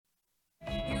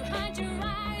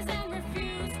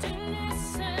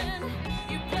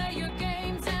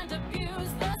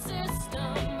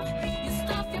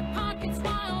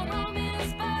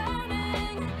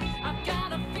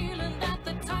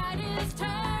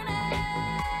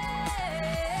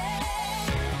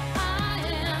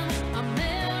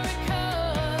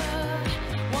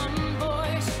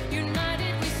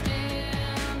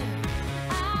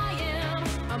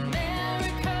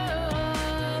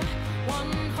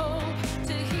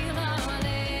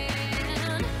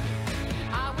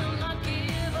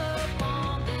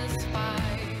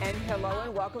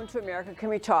welcome to America Can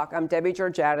We Talk? I'm Debbie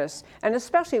Georgatos, and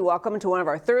especially welcome to one of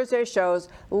our Thursday shows.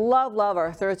 Love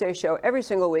our Thursday show every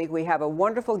single week. We have a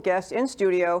wonderful guest in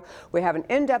studio. We have an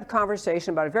in-depth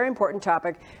conversation about a very important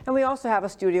topic, and we also have a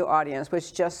studio audience, which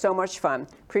is just so much fun.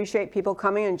 Appreciate people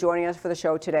coming and joining us for the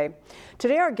show today.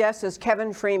 Today our guest is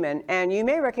Kevin Freeman, and you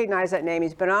may recognize that name.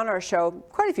 He's been on our show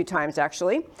quite a few times,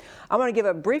 actually. I want to give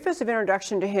a briefest of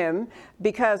introduction to him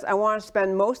because I want to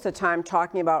spend most of the time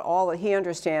talking about all that he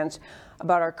understands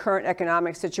about our current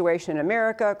economic situation in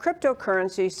America,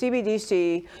 cryptocurrency,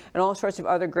 CBDC, and all sorts of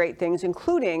other great things,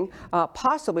 including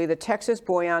possibly the Texas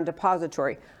Bullion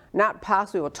Depository. Not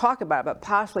possibly, we'll talk about it, but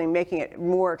possibly making it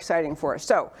more exciting for us.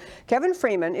 So Kevin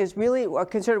Freeman is really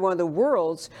considered one of the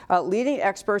world's leading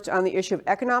experts on the issue of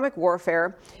economic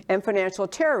warfare and financial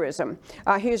terrorism.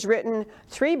 He's written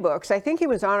 3 books. I think he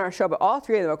was on our show, but all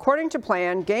 3 of them, According to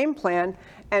Plan, Game Plan,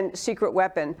 and Secret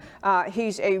Weapon.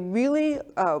 He's a really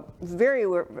very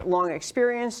long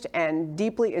experienced and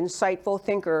deeply insightful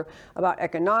thinker about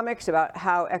economics, about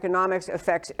how economics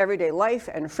affects everyday life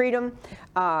and freedom.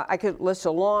 I could list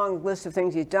a long list of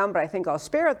things he's done, but I think I'll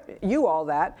spare you all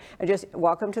that and just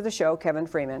welcome to the show, Kevin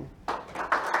Freeman.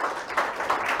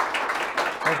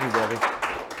 Thank you, Debbie.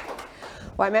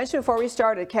 Well, I mentioned before we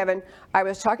started, Kevin, I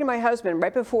was talking to my husband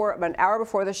right before, about an hour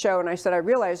before the show, and I said, I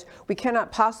realized we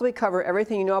cannot possibly cover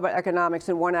everything you know about economics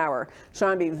in 1 hour. So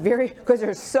I'm going to be very, because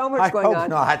there's so much going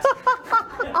on. I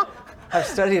hope not. I've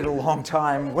studied a long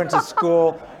time, went to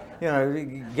school, you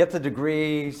know, get the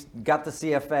degree, got the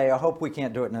CFA. I hope we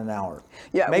can't do it in an hour.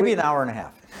 Yeah, maybe an hour and a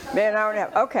half. Maybe an hour and a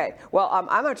half. Okay. Well, I'm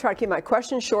going to try to keep my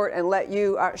questions short and let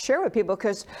you share with people,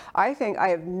 because I think I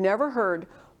have never heard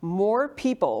more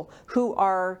people who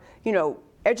are, you know,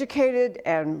 educated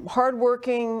and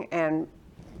hardworking and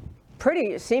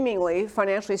pretty seemingly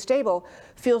financially stable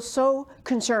feel so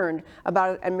concerned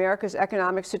about America's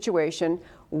economic situation,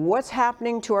 what's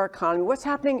happening to our economy, what's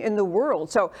happening in the world.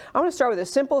 So I want to start with a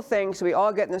simple thing so we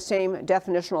all get in the same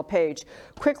definitional page.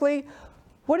 Quickly,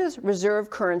 what does reserve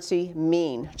currency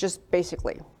mean, just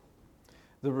basically?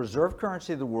 The reserve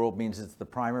currency of the world means it's the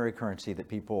primary currency that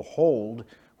people hold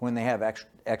when they have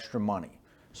extra money.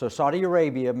 So Saudi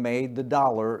Arabia made the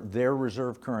dollar their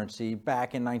reserve currency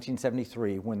back in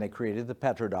 1973 when they created the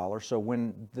petrodollar. So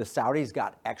when the Saudis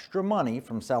got extra money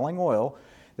from selling oil,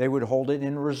 they would hold it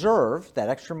in reserve, that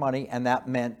extra money, and that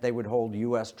meant they would hold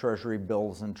U.S. Treasury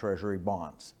bills and Treasury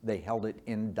bonds. They held it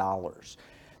in dollars.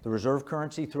 The reserve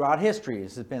currency throughout history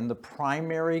has been the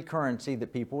primary currency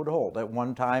that people would hold. At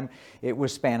one time, it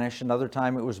was Spanish. Another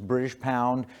time, it was British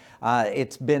pound.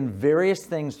 It's been various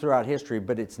things throughout history,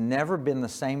 but it's never been the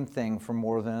same thing for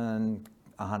more than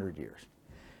 100 years.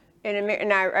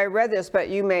 And I read this, but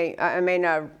I may not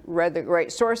have read the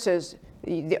right sources.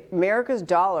 America's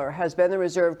dollar has been the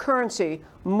reserve currency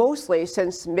mostly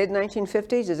since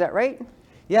mid-1950s. Is that right?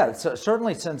 Yeah, so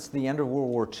certainly since the end of World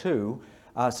War II.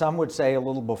 Some would say a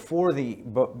little before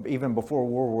even before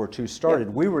World War II started.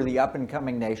 Yep. We were the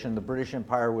up-and-coming nation. The British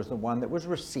Empire was the one that was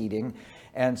receding,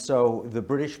 and so the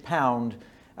British pound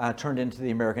turned into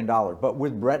the American dollar. But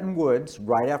with Bretton Woods,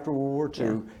 right after World War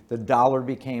II, the dollar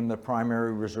became the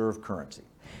primary reserve currency.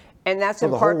 And that's for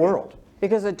the whole world.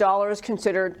 Because the dollar is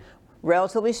considered,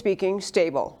 relatively speaking,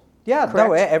 stable. Yeah, correct?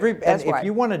 No, and if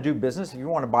you want to do business, if you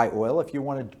want to buy oil, if you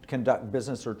want to conduct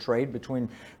business or trade between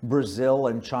Brazil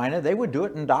and China, they would do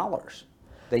it in dollars.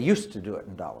 They used to do it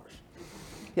in dollars.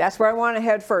 That's where I want to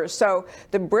head first. So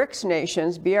the BRICS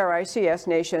nations, BRICS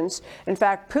nations, in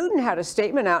fact, Putin had a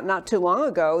statement out not too long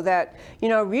ago that, you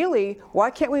know, really,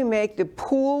 why can't we make the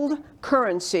pooled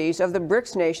currencies of the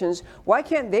BRICS nations, why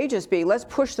can't they just be, let's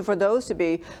push for those to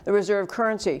be the reserve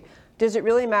currency? Does it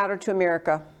really matter to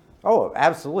America? Oh,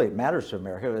 absolutely. It matters to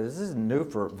America. This isn't new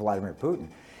for Vladimir Putin.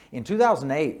 In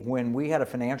 2008, when we had a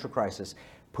financial crisis,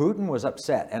 Putin was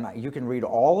upset. And you can read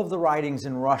all of the writings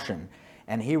in Russian.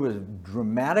 And he was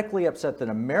dramatically upset that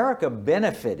America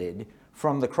benefited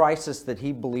from the crisis that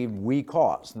he believed we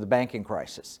caused, the banking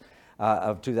crisis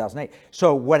of 2008.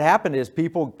 So what happened is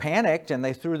people panicked and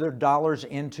they threw their dollars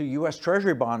into U.S.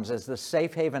 Treasury bonds as the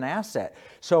safe haven asset.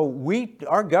 So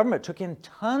our government took in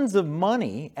tons of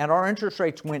money and our interest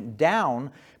rates went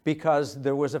down because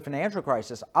there was a financial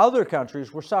crisis. Other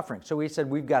countries were suffering. So we said,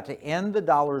 we've got to end the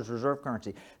dollar as reserve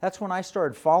currency. That's when I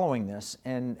started following this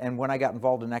and when I got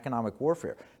involved in economic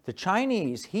warfare. The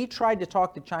Chinese, he tried to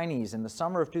talk the Chinese in the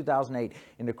summer of 2008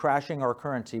 into crashing our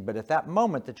currency, but at that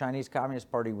moment, the Chinese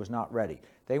Communist Party was not ready.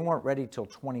 They weren't ready till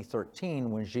 2013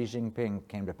 when Xi Jinping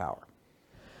came to power.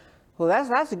 Well,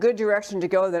 that's a good direction to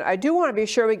go then. I do want to be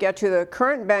sure we get to the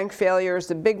current bank failures,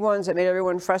 the big ones that made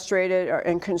everyone frustrated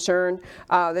and concerned,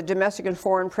 the domestic and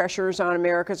foreign pressures on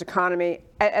America's economy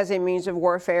as a means of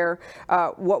warfare,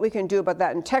 what we can do about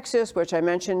that in Texas, which I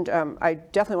mentioned. I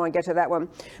definitely want to get to that one.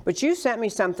 But you sent me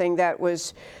something that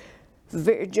was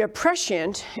very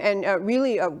prescient and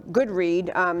really a good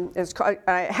read. It's called,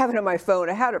 I have it on my phone.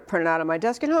 I had it printed out on my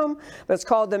desk at home, but it's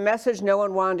called "The Message No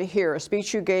One Wanted to Hear," a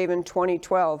speech you gave in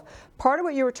 2012. Part of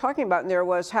what you were talking about in there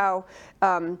was how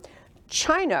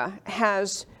China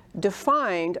has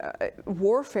defined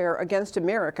warfare against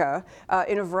America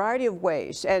in a variety of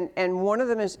ways, and one of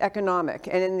them is economic.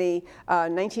 And in the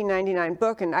 1999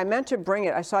 book, and I meant to bring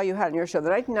it, I saw you had it in your show, the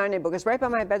 1999 book is right by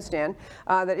my bedstand,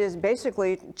 that is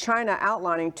basically China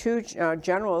outlining two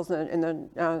generals in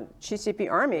the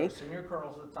CCP army. Senior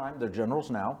colonels at the time, they're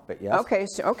generals now, but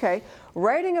yes. Okay,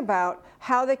 writing about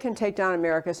how they can take down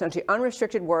America, essentially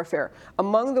unrestricted warfare.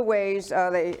 Among the ways,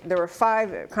 there were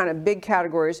 5 kind of big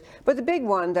categories, but the big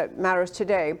one that matters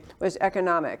today was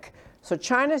economic. So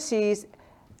China sees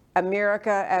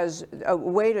America as a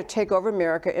way to take over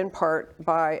America in part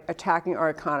by attacking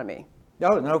our economy.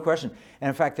 No question. And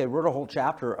in fact, they wrote a whole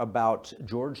chapter about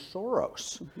George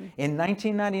Soros in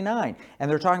 1999. And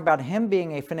they're talking about him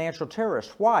being a financial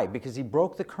terrorist. Why? Because he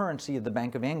broke the currency of the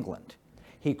Bank of England.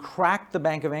 He cracked the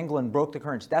Bank of England, broke the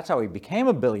currency. That's how he became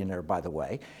a billionaire, by the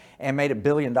way, and made $1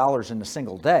 billion in a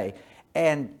single day.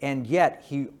 And yet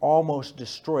he almost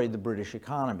destroyed the British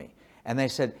economy. And they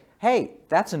said, hey,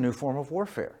 that's a new form of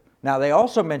warfare. Now, they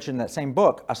also mentioned in that same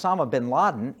book, Osama bin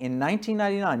Laden in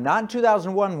 1999, not in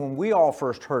 2001 when we all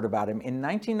first heard about him, in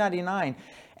 1999,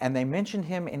 and they mentioned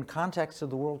him in context of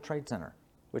the World Trade Center,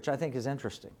 which I think is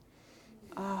interesting.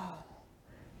 Oh,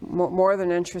 more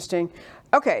than interesting.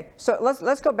 Okay, so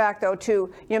let's go back though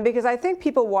to, because I think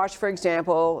people watch, for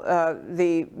example,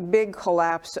 the big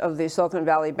collapse of the Silicon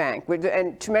Valley Bank,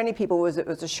 and to many people it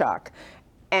was a shock.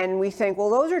 And we think, well,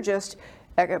 those are just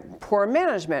poor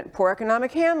management, poor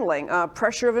economic handling,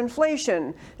 pressure of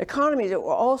inflation, economies,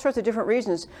 all sorts of different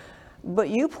reasons.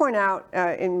 But you point out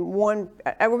in one,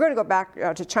 and we're going to go back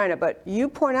to China, but you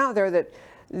point out there that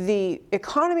the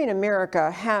economy in America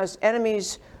has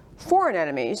enemies, foreign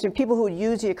enemies, and people who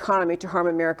use the economy to harm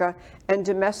America, and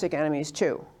domestic enemies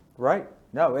too. Right.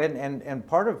 No, and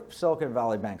part of Silicon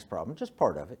Valley Bank's problem, just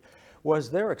part of it,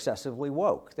 was they're excessively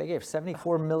woke. They gave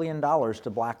 $74 million to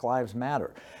Black Lives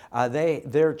Matter.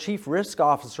 Their chief risk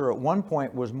officer at one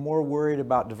point was more worried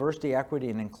about diversity, equity,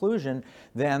 and inclusion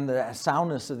than the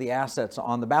soundness of the assets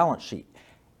on the balance sheet.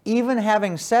 Even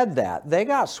having said that, they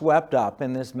got swept up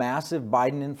in this massive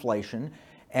Biden inflation,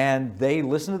 and they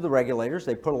listened to the regulators.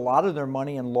 They put a lot of their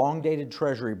money in long-dated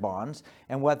treasury bonds.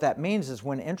 And what that means is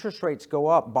when interest rates go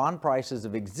up, bond prices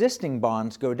of existing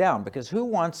bonds go down, because who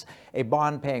wants a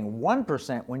bond paying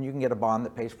 1% when you can get a bond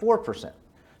that pays 4%?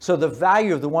 So the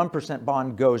value of the 1%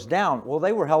 bond goes down. Well,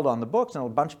 they were held on the books, and a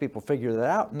bunch of people figured that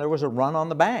out, and there was a run on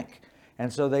the bank.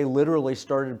 And so they literally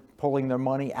started pulling their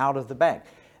money out of the bank.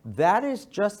 That is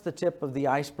just the tip of the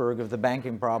iceberg of the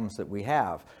banking problems that we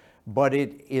have. But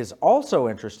it is also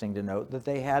interesting to note that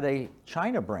they had a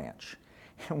China branch.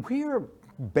 And we are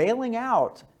bailing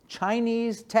out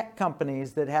Chinese tech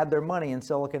companies that had their money in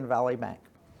Silicon Valley Bank.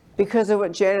 Because of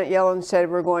what Janet Yellen said,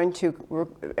 we're going to,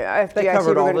 FDIC,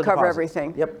 we're going to cover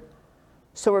everything. Yep.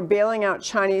 So we're bailing out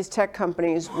Chinese tech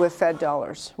companies with Fed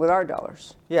dollars, with our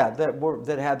dollars. Yeah,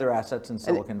 that had their assets in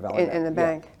Silicon Valley Bank. In the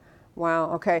bank. Yeah.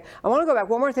 Wow, okay. I want to go back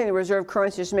one more thing to reserve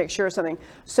currency just to make sure of something.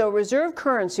 So reserve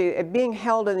currency, being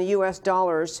held in the US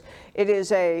dollars,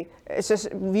 it's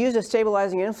just used as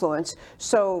stabilizing influence.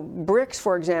 So BRICS,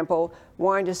 for example,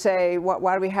 wanting to say,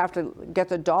 why do we have to get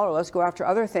the dollar? Let's go after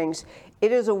other things.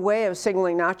 It is a way of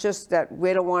signaling not just that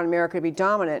we don't want America to be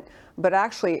dominant, but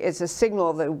actually it's a signal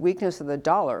of the weakness of the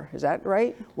dollar. Is that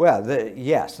right? Well,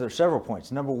 yes, there are several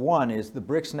points. Number one is the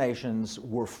BRICS nations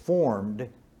were formed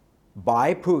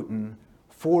by Putin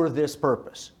for this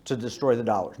purpose, to destroy the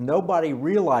dollars. Nobody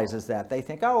realizes that. They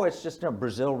think, oh, it's just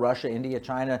Brazil, Russia, India,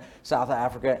 China, South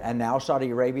Africa, and now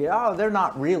Saudi Arabia. Oh, they're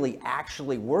not really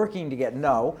actually working to get,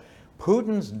 no.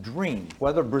 Putin's dream,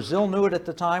 whether Brazil knew it at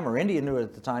the time or India knew it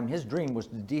at the time, his dream was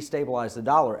to destabilize the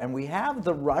dollar. And we have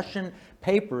the Russian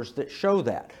papers that show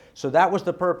that. So that was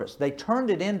the purpose. They turned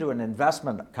it into an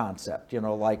investment concept,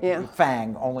 like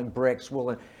FANG, only BRICS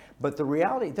will. But the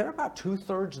reality, they're about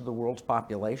 2/3 of the world's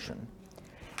population.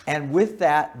 And with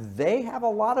that, they have a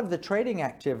lot of the trading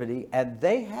activity, and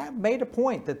they have made a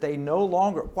point that they no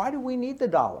longer, why do we need the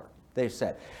dollar? they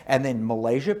said. And then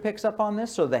Malaysia picks up on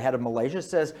this. So the head of Malaysia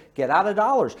says, get out of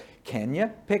dollars.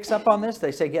 Kenya picks up on this.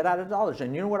 They say, get out of dollars.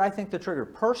 And you know what I think the trigger?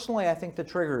 Personally, I think the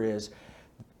trigger is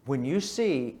when you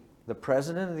see the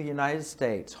President of the United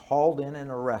States hauled in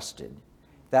and arrested,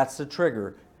 that's the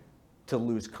trigger to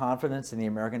lose confidence in the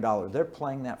American dollar. They're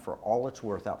playing that for all it's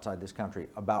worth outside this country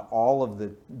about all of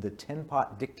the tin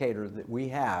pot dictator that we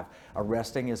have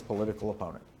arresting his political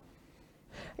opponent.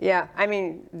 Yeah, I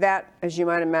mean, that, as you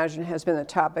might imagine, has been the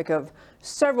topic of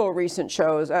several recent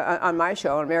shows. On my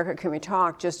show, on America Can We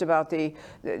Talk, just about the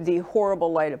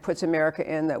horrible light it puts America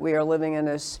in, that we are living in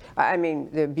this, I mean,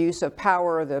 the abuse of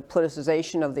power, the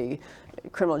politicization of the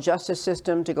criminal justice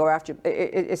system to go after,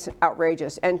 it's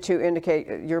outrageous. And to indicate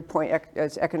your point,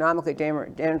 it's economically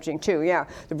damaging too. Yeah,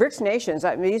 the BRICS nations,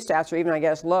 I mean, these stats are even, I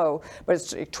guess, low, but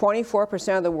it's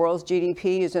 24% of the world's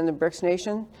GDP is in the BRICS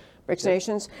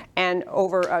nations, and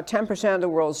over 10% of the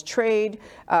world's trade.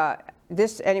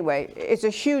 Anyway, it's a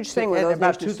huge thing. And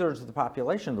about 2/3 of the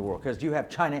population of the world, because you have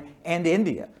China and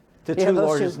India, the two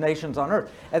largest nations on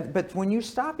earth. But when you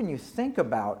stop and you think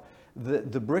about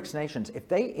the BRICS nations, if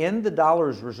they end the dollar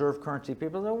as reserve currency,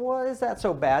 people say, well, is that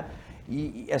so bad?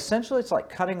 Essentially, it's like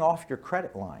cutting off your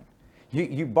credit line.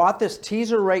 You bought this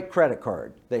teaser rate credit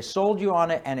card. They sold you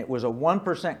on it, and it was a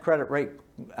 1% credit rate,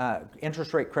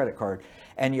 interest rate credit card.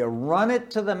 And you run it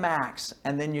to the max,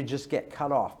 and then you just get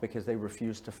cut off because they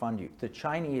refuse to fund you. The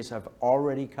Chinese have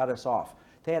already cut us off.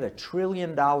 They had $1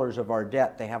 trillion of our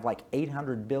debt. They have like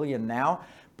 800 billion now,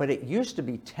 but it used to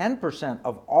be 10%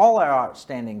 of all our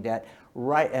outstanding debt.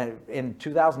 Right in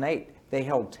 2008, they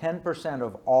held 10%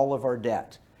 of all of our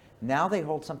debt. Now they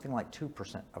hold something like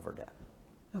 2% of our debt.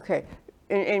 Okay,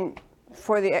 and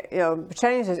for the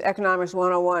Chinese is economics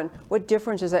 101. What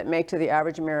difference does that make to the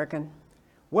average American?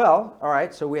 Well, all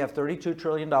right, so we have $32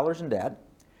 trillion in debt.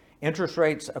 Interest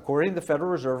rates, according to the Federal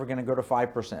Reserve, are going to go to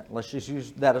 5%. Let's just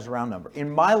use that as a round number. In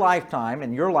my lifetime,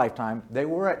 in your lifetime, they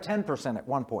were at 10% at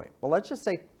one point. Well, let's just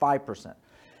say 5%.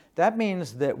 That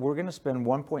means that we're going to spend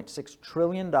 $1.6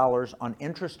 trillion on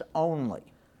interest only.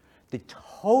 The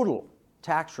total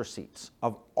tax receipts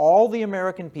of all the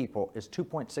American people is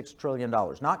 $2.6 trillion,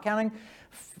 not counting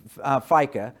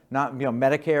FICA, not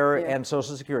Medicare and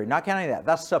Social Security, not counting that.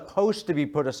 That's supposed to be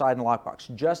put aside in the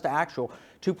lockbox. Just actual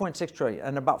 $2.6 trillion,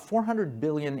 and about $400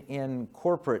 billion in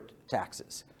corporate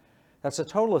taxes. That's a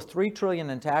total of $3 trillion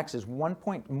in taxes.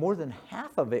 More than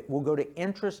half of it will go to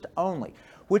interest only,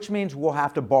 which means we'll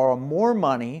have to borrow more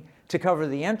money to cover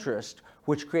the interest,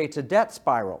 which creates a debt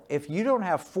spiral. If you don't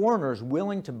have foreigners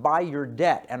willing to buy your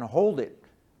debt and hold it,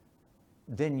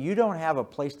 then you don't have a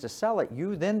place to sell it.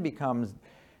 You then become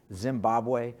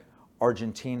Zimbabwe,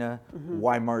 Argentina,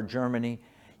 Weimar Germany.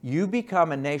 You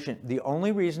become a nation. The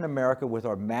only reason America, with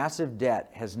our massive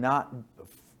debt, has not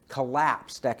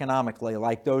collapsed economically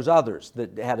like those others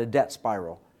that had a debt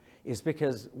spiral is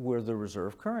because we're the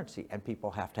reserve currency and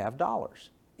people have to have dollars.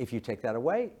 If you take that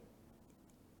away,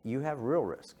 you have real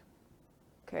risk.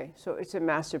 Okay, so it's a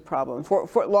massive problem for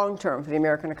long term for the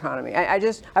American economy. That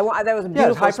was a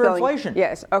beautiful hyperinflation. Spelling.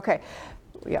 Yes. Okay.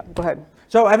 Yeah. Go ahead.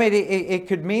 So I mean, it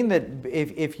could mean that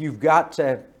if you've got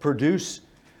to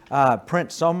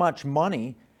print so much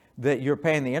money that you're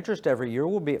paying the interest every year,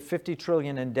 we'll be at 50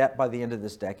 trillion in debt by the end of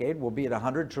this decade. We'll be at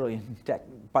 100 trillion debt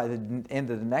by the end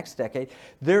of the next decade.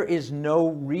 There is no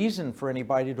reason for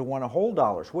anybody to want to hold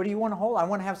dollars. What do you want to hold? I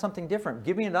want to have something different.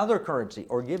 Give me another currency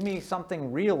or give me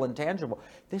something real and tangible.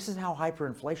 This is how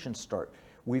hyperinflation starts.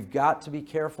 We've got to be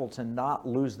careful to not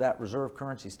lose that reserve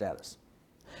currency status.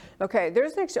 Okay,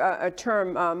 there's a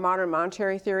term, modern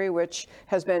monetary theory, which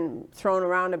has been thrown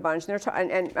around a bunch.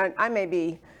 And I may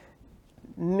be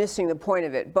missing the point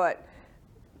of it, but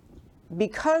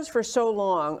because for so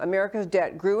long America's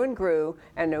debt grew and grew,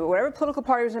 and whatever political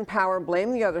party was in power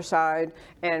blamed the other side,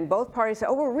 and both parties said,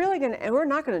 oh, we're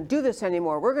not going to do this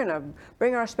anymore. We're going to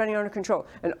bring our spending under control.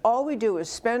 And all we do is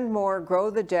spend more, grow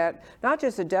the debt, not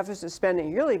just the deficit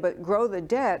spending yearly, but grow the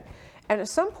debt. And at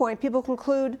some point, people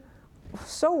conclude,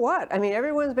 so what? I mean,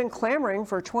 everyone's been clamoring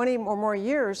for 20 or more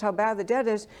years how bad the debt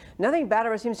is. Nothing bad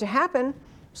ever seems to happen.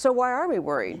 So why are we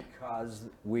worried? Because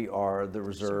we are the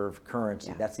reserve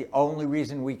currency. Yeah. That's the only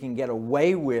reason we can get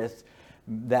away with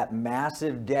that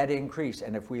massive debt increase.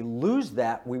 And if we lose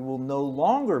that, we will no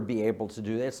longer be able to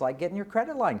do that. It's like getting your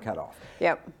credit line cut off.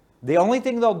 Yep. The only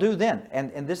thing they'll do then,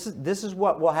 and this is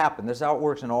what will happen, this is how it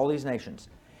works in all these nations.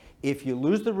 If you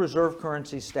lose the reserve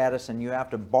currency status and you have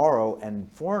to borrow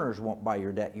and foreigners won't buy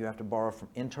your debt, you have to borrow from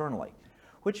internally,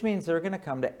 which means they're going to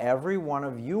come to every one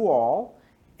of you all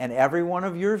and every one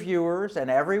of your viewers and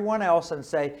everyone else and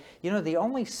say, you know, the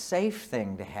only safe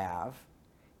thing to have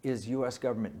is U.S.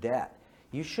 government debt.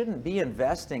 you shouldn't be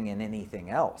investing in anything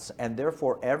else. And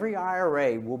therefore, every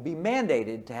IRA will be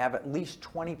mandated to have at least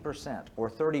 20% or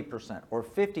 30% or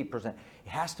 50%. It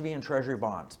has to be in Treasury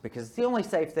bonds because it's the only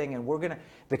safe thing. And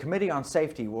the Committee on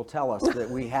Safety will tell us that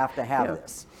we have to have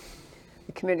this.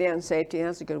 The Committee on Safety,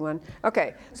 that's a good one.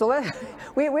 Okay, so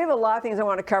we have a lot of things I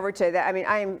want to cover today.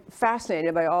 I am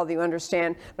fascinated by all that you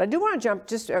understand, but I do want to jump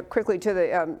just quickly to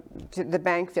the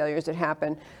bank failures that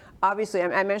happen. Obviously,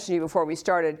 I mentioned to you before we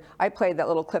started, I played that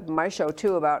little clip in my show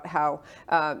too about how,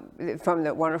 from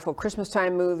the wonderful Christmas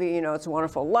time movie, It's a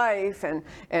Wonderful Life,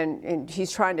 and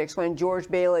he's trying to explain, George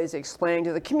Bailey's explaining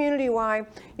to the community why,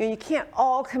 you can't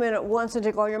all come in at once and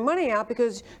take all your money out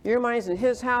because your money's in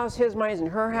his house, his money's in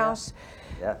her house.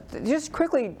 Yeah. Just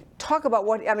quickly talk about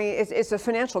it's a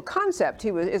financial concept.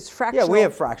 It's fractional. Yeah, we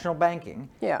have fractional banking,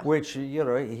 yeah. Which,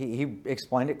 he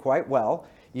explained it quite well.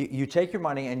 You take your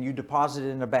money and you deposit it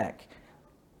in a bank.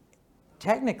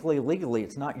 Technically, legally,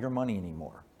 it's not your money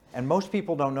anymore. And most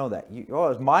people don't know that.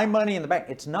 It's my money in the bank.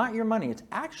 It's not your money. It's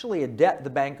actually a debt the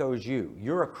bank owes you.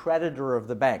 You're a creditor of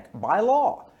the bank by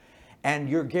law. And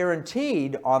you're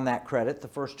guaranteed on that credit the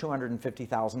first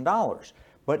 $250,000.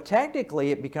 But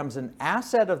technically, it becomes an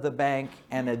asset of the bank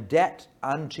and a debt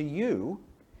unto you.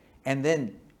 And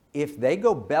then if they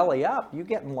go belly up, you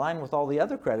get in line with all the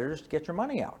other creditors to get your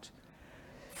money out.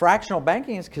 Fractional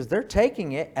banking is because they're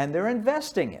taking it and they're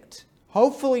investing it,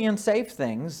 hopefully in safe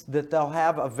things that they'll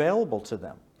have available to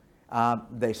them.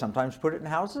 They sometimes put it in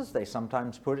houses. They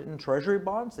sometimes put it in Treasury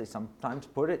bonds. They sometimes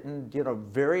put it in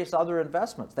various other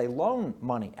investments. They loan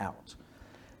money out.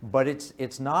 But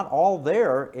it's not all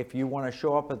there if you want to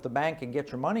show up at the bank and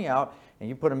get your money out and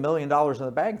you put $1 million in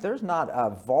the bank. There's not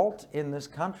a vault in this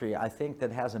country, I think,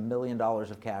 that has $1 million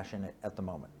of cash in it at the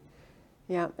moment.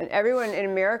 Yeah, and everyone in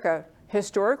America,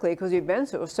 historically, because we've been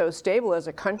so stable as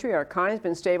a country, our economy's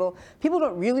been stable, people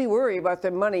don't really worry about the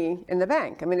money in the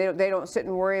bank. I mean, they don't sit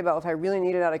and worry about if I really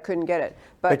need it out, I couldn't get it.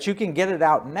 But you can get it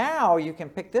out now. You can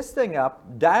pick this thing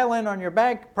up, dial in on your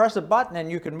bank, press a button,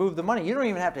 and you can move the money. You don't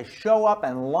even have to show up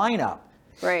and line up.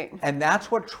 Right. And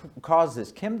that's what caused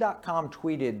this. Kim.com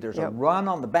tweeted, there's a run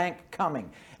on the bank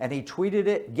coming. And he tweeted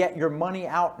it, get your money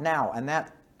out now. And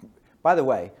that, by the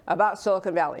way. About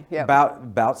Silicon Valley, yeah.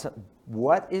 About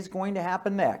what is going to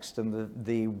happen next, and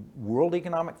the World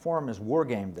Economic Forum has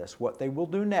wargamed this. What they will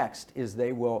do next is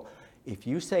they will, if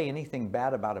you say anything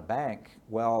bad about a bank,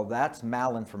 well, that's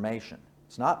malinformation.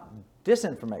 It's not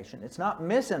disinformation. It's not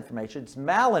misinformation. It's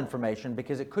malinformation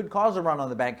because it could cause a run on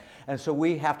the bank. And so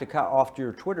we have to cut off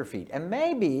your Twitter feed. And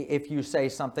maybe if you say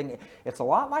something, it's a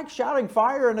lot like shouting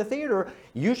fire in a theater.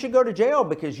 You should go to jail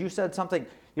because you said something.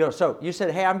 So you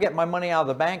said, hey, I'm getting my money out of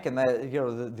the bank, and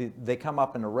they come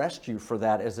up and arrest you for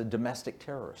that as a domestic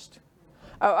terrorist.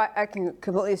 Oh, I can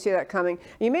completely see that coming.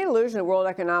 You made allusion to the World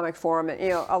Economic Forum, and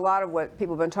a lot of what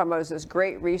people have been talking about is this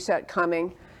great reset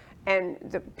coming. And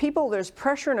there's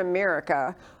pressure in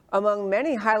America among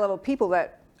many high-level people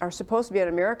that are supposed to be on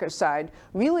America's side,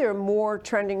 really are more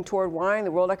trending toward wanting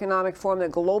the World Economic Forum, the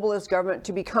globalist government,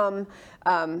 to become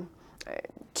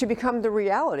the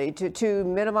reality, to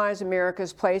minimize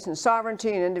America's place in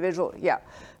sovereignty and individual. Yeah,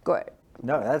 go ahead.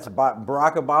 No, that's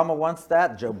Barack Obama wants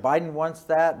that. Joe Biden wants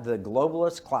that. The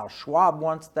globalists, Klaus Schwab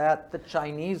wants that. The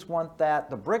Chinese want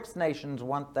that. The BRICS nations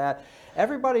want that.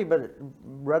 Everybody but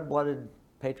red-blooded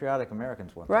patriotic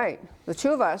Americans want that. Right. The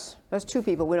two of us, that's two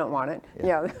people, we don't want it.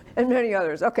 Yeah, and many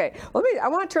others. Okay, I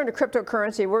want to turn to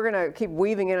cryptocurrency. We're going to keep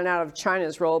weaving in and out of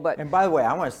China's role, but... And by the way,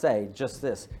 I want to say just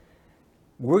this.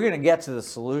 We're going to get to the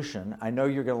solution. I know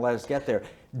you're going to let us get there.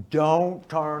 Don't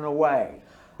turn away,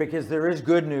 because there is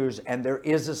good news and there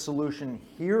is a solution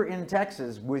here in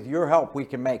Texas. With your help, we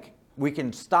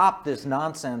can stop this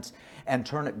nonsense and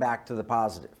turn it back to the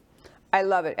positive. I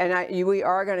love it, and we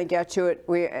are going to get to it.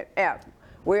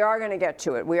 We are going to get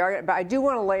to it. But I do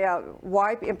want to lay out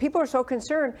why, and people are so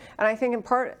concerned. And I think in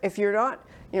part, if you're not,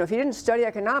 if you didn't study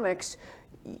economics,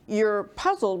 you're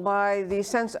puzzled by the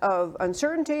sense of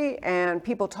uncertainty and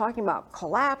people talking about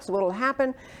collapse, what will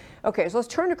happen. Okay, so let's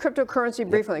turn to cryptocurrency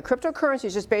briefly. Cryptocurrency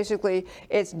is just basically,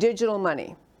 it's digital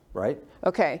money. Right.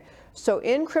 Okay, so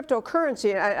in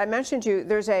cryptocurrency, I mentioned to you,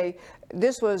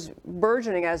 this was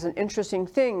burgeoning as an interesting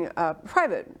thing,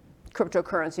 private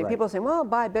cryptocurrency. Right. People saying, well,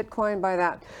 buy Bitcoin, buy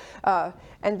that.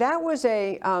 And that was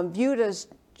viewed as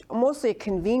mostly a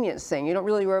convenience thing. You don't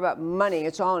really worry about money.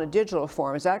 It's all in a digital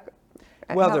form. Is that?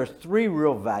 Well, there's three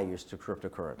real values to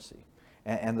cryptocurrency.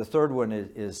 And the third one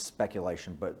is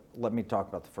speculation, but let me talk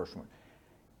about the first one.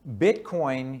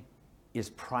 Bitcoin is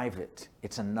private.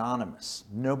 It's anonymous.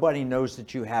 Nobody knows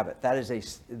that you have it. That is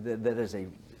a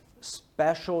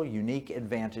special, unique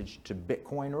advantage to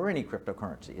Bitcoin or any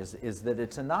cryptocurrency is that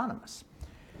it's anonymous.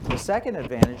 The second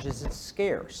advantage is it's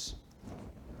scarce.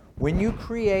 When you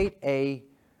create a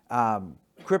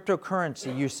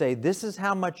cryptocurrency, you say this is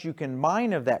how much you can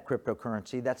mine of that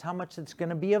cryptocurrency, that's how much it's going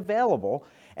to be available,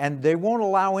 and they won't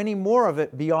allow any more of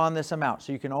it beyond this amount.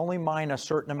 So you can only mine a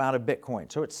certain amount of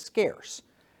Bitcoin. So it's scarce.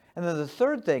 And then the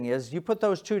third thing is you put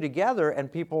those two together and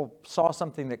people saw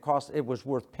something that it was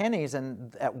worth pennies,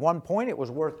 and at one point it was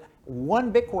worth,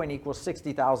 one Bitcoin equals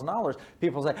 $60,000.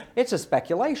 People say, it's a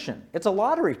speculation, it's a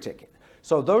lottery ticket.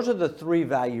 So those are the three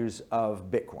values of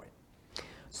Bitcoin.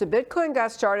 So Bitcoin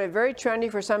got started, very trendy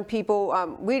for some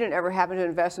people. We didn't ever happen to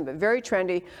invest in it, but very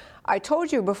trendy. I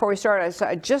told you before we started,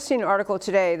 I just seen an article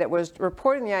today that was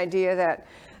reporting the idea that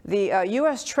the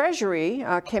U.S. Treasury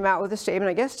came out with a statement,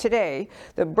 I guess today,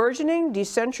 the burgeoning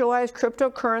decentralized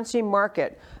cryptocurrency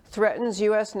market threatens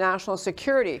U.S. national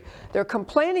security. They're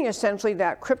complaining essentially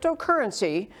that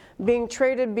cryptocurrency being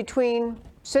traded between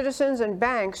citizens and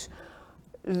banks,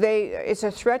 it's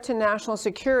a threat to national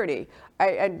security.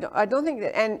 I don't think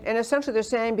that, and essentially they're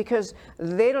saying because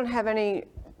they don't have any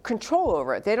control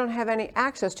over it. They don't have any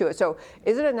access to it. So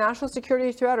is it a national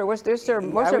security threat, or what's their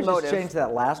motive? I would just change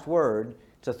that last word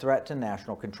to threat to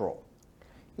national control.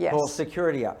 Yes. Pull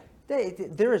security out.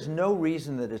 There is no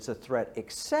reason that it's a threat,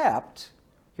 except,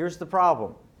 here's the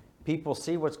problem. People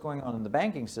see what's going on in the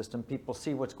banking system, people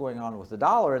see what's going on with the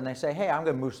dollar, and they say, hey, I'm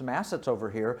going to move some assets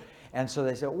over here. And so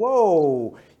they say,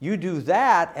 whoa, you do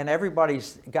that, and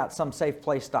everybody's got some safe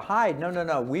place to hide. No, no,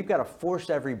 no, we've got to force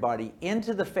everybody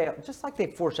into the just like they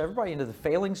force everybody into the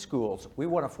failing schools, we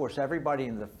want to force everybody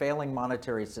into the failing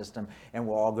monetary system, and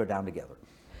we'll all go down together.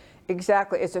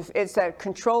 Exactly. It's that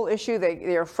control issue.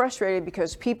 They are frustrated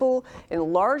because people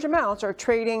in large amounts are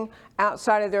trading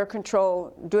outside of their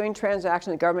control, doing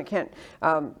transactions. The government can't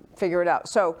figure it out.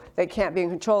 So they can't be in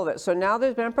control of it. So now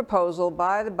there's been a proposal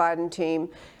by the Biden team,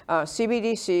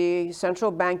 CBDC,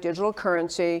 central bank digital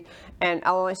currency, and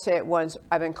I'll only say it once.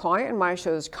 I've been calling it in my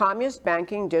shows communist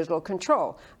banking digital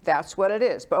control. That's what it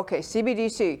is. But okay,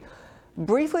 CBDC.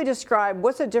 Briefly describe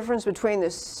what's the difference between the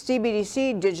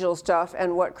CBDC digital stuff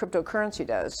and what cryptocurrency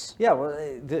does. Yeah,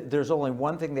 well, there's only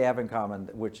one thing they have in common,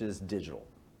 which is digital.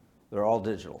 They're all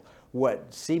digital.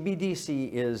 What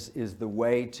CBDC is the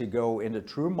way to go into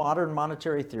true modern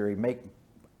monetary theory, make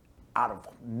out of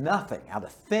nothing, out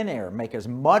of thin air, make as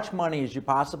much money as you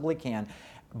possibly can,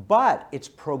 but it's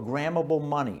programmable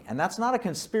money. And that's not a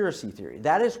conspiracy theory.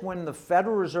 That is when the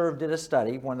Federal Reserve did a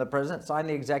study, when the president signed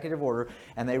the executive order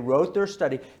and they wrote their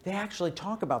study, they actually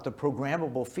talk about the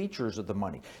programmable features of the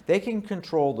money. They can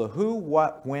control the who,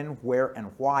 what, when, where,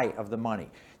 and why of the money.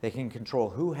 They can control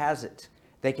who has it.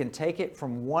 They can take it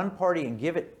from one party and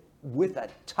give it with a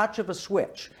touch of a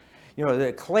switch, you know,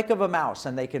 the click of a mouse,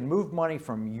 and they can move money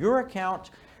from your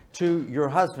account to your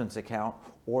husband's account,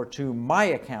 or to my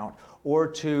account, or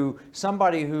to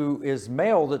somebody who is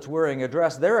male that's wearing a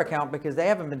dress, their account, because they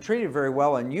haven't been treated very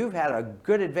well and you've had a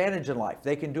good advantage in life.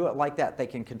 They can do it like that. They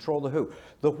can control the who.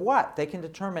 The what, they can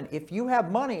determine if you have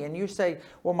money and you say,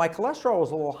 well, my cholesterol is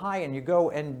a little high, and you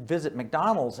go and visit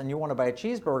McDonald's and you want to buy a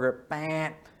cheeseburger,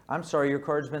 bam, I'm sorry, your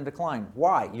card's been declined.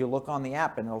 Why? You look on the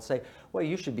app and it'll say, well,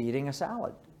 you should be eating a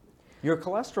salad. Your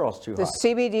cholesterol's too high. The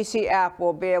CBDC app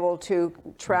will be able to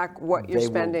track what you're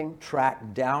spending. Will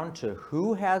track down to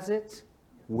who has it,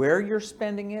 where you're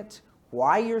spending it,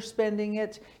 why you're spending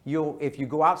it. If you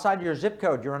go outside your zip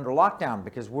code, you're under lockdown,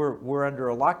 because we're under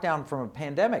a lockdown from a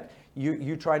pandemic.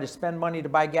 You try to spend money to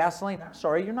buy gasoline. I'm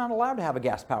sorry, you're not allowed to have a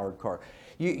gas-powered car.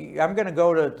 I'm going to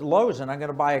go to Lowe's and I'm going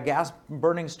to buy a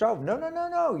gas-burning stove. No, no, no,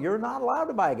 no. You're not allowed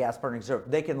to buy a gas-burning stove.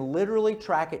 They can literally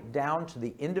track it down to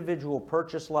the individual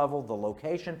purchase level, the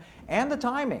location, and the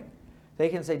timing. They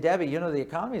can say, Debbie, you know, the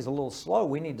economy is a little slow.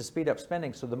 We need to speed up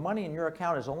spending. So the money in your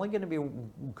account is only going to be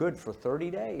good for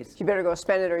 30 days. You better go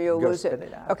spend it or you'll lose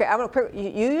it. Okay,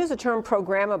 you use the term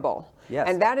programmable. Yes.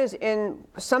 And that is in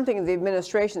something the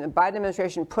administration, the Biden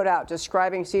administration put out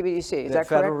describing CBDC. Is that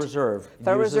correct?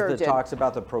 Federal Reserve talks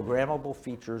about the programmable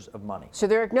features of money. So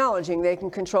they're acknowledging they can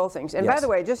control things. And yes. By the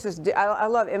way, just as I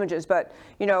love images, but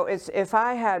you know, if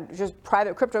I had just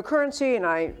private cryptocurrency and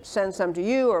I send some to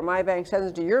you, or my bank sends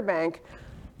it to your bank,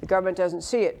 the government doesn't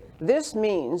see it. This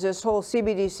means this whole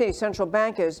CBDC, central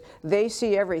bank, is they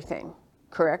see everything,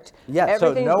 correct? Yeah,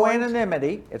 so no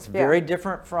anonymity. It's very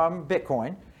different from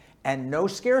Bitcoin, and no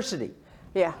scarcity.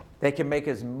 Yeah. They can make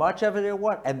as much of it as they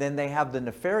want, and then they have the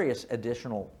nefarious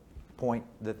additional point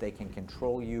that they can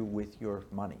control you with your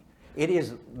money. It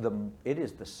is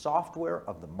the software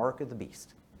of the mark of the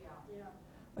beast.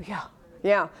 Yeah.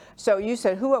 Yeah. So you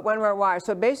said who, what, when, where, why.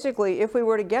 So basically, if we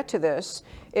were to get to this,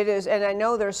 it is, and I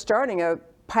know they're starting a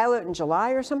pilot in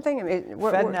July or something. I mean,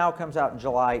 FedNow comes out in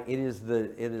July. It is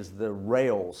the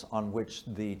rails on which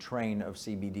the train of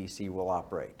CBDC will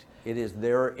operate. It is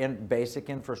their basic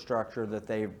infrastructure that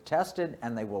they've tested,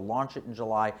 and they will launch it in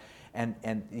July.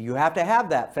 And you have to have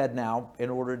that FedNow in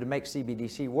order to make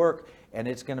CBDC work, and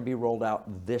it's going to be rolled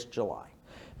out this July.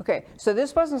 Okay, so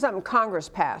this wasn't something Congress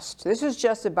passed. This is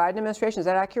just the Biden administration. Is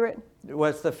that accurate? Well,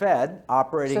 it's the Fed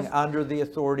operating under the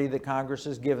authority that Congress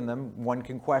has given them. One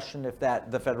can question if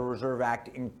the Federal Reserve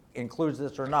Act includes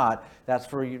this or not. That's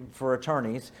for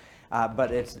attorneys.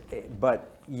 But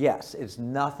yes, it's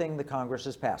nothing the Congress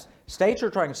has passed. States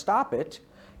are trying to stop it.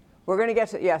 We're going to get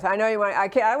to, yes, I know you want,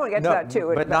 I want to get to that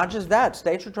too. But not just that,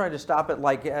 states are trying to stop it,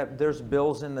 like there's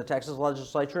bills in the Texas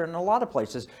legislature and a lot of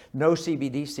places, no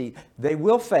CBDC. They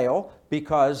will fail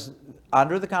because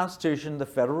under the Constitution, the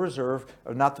Federal Reserve,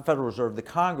 or not the Federal Reserve, the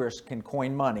Congress can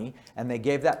coin money, and they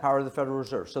gave that power to the Federal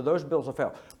Reserve. So those bills will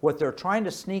fail. What they're trying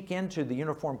to sneak into the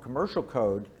Uniform Commercial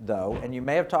Code, though, and you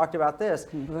may have talked about this,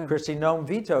 Kristi Noem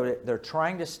vetoed it, they're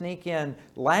trying to sneak in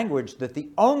language that the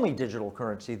only digital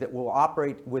currency that will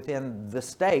operate within the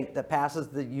state that passes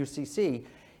the UCC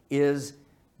is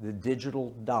the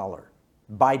digital dollar.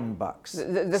 Biden bucks, the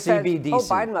CBDC.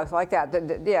 Feds, oh, Biden bucks, like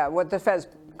that. Yeah, what the Fed's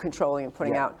controlling and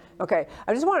putting out. Okay,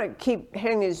 I just want to keep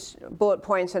hitting these bullet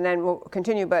points and then we'll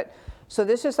continue. But so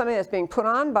this is something that's being put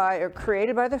on by or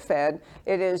created by the Fed.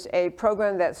 It is a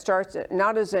program that starts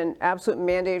not as an absolute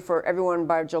mandate for everyone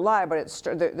by July, but it's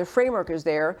the framework is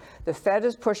there. The Fed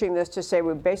is pushing this to say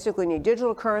we basically need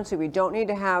digital currency. We don't need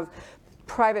to have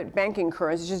private banking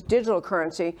currency, it's just digital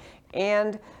currency.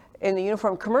 And in the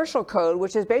Uniform Commercial Code,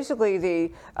 which is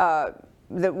basically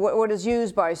what is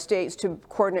used by states to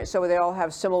coordinate so they all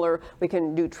have similar, we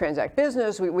can transact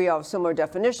business, we all have similar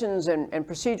definitions and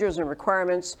procedures and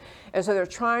requirements. And so they're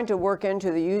trying to work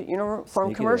into the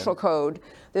Uniform Commercial Code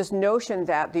this notion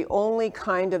that the only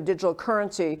kind of digital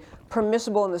currency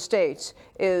permissible in the states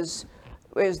is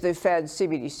the Fed's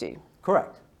CBDC.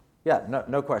 Correct. Yeah,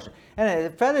 no question. And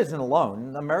the Fed isn't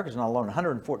alone. America's not alone.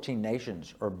 114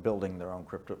 nations are building their own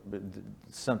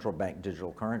central bank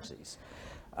digital currencies.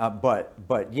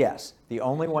 But yes, the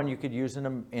only one you could use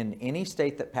in any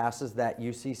state that passes that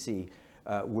UCC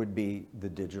would be the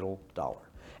digital dollar.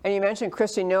 And you mentioned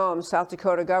Kristi Noem, South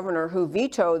Dakota governor, who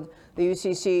vetoed the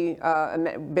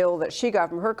UCC bill that she got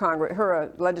from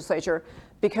her legislature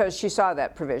because she saw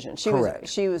that provision. She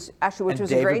was actually, which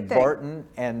was a great thing. David Barton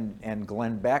and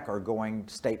Glenn Beck are going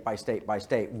state by state by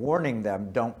state, warning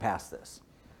them, don't pass this.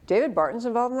 David Barton's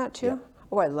involved in that too? Yeah.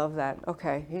 Oh, I love that.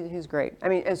 Okay, he's great. I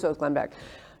mean, and so is Glenn Beck.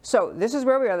 So this is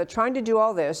where we are. They're trying to do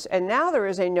all this, and now there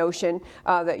is a notion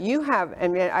that you have,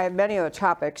 and I have many other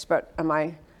topics, but on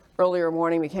my earlier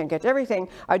morning we can't get to everything.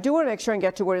 I do want to make sure and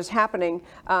get to what is happening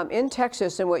in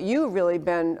Texas and what you've really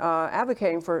been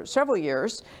advocating for several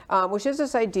years, which is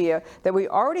this idea that we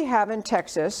already have in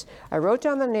Texas. I wrote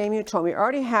down the name you told me. We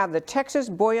already have the Texas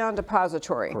Bullion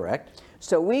Depository. Correct.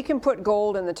 So we can put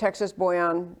gold in the Texas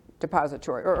Bullion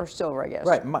Depository, or silver, I guess.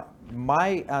 Right.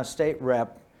 My state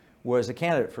rep was a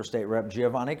candidate for state rep.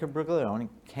 Giovanni Cabriglione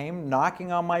came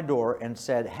knocking on my door and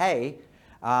said, hey,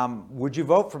 would you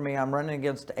vote for me? I'm running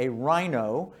against a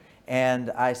rhino.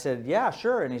 And I said, yeah,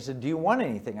 sure. And he said, do you want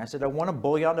anything? I said, I want a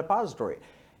bullion depository.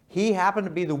 He happened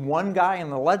to be the one guy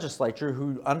in the legislature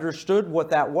who understood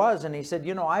what that was. And he said,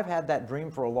 you know, I've had that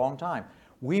dream for a long time.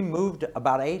 We moved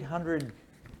about $800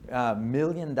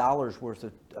 million worth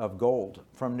of gold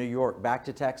from New York back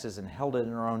to Texas and held it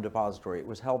in our own depository. It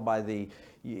was held by the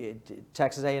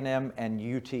Texas A&M and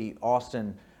UT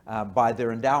Austin by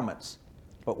their endowments,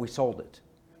 but we sold it.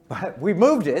 But we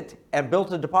moved it and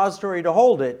built a depository to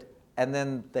hold it, and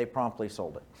then they promptly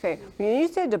sold it. Okay, when you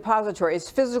say depository, it's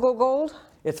physical gold?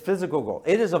 It's physical gold.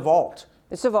 It is a vault.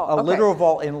 It's a vault, a literal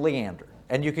vault in Leander.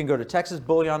 And you can go to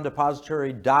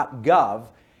texasbulliondepository.gov,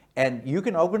 and you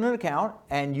can open an account,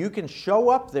 and you can show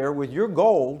up there with your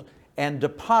gold and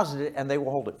deposit it, and they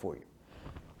will hold it for you.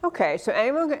 Okay, so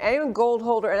anyone gold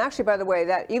holder, and actually, by the way,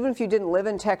 that even if you didn't live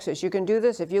in Texas, you can do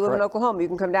this. If you live in Oklahoma, you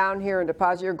can come down here and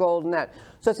deposit your gold in that.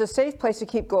 So it's a safe place to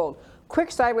keep gold. Quick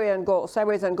sideways on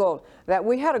gold. That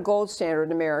we had a gold standard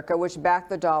in America, which backed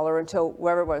the dollar until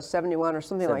whatever it was, 71 or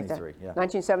something like that. Yeah.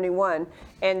 1971,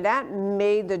 and that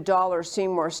made the dollar seem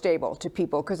more stable to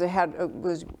people because it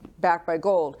was backed by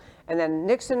gold. And then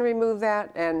Nixon removed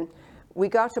that, and we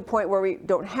got to a point where we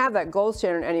don't have that gold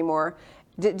standard anymore.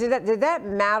 Did that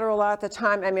matter a lot at the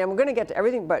time? I mean, I'm going to get to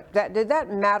everything, but did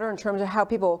that matter in terms of how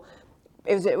people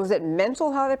was it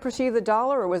mental how they perceived the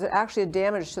dollar, or was it actually a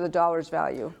damage to the dollar's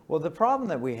value? Well, the problem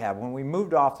that we have when we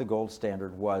moved off the gold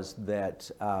standard was that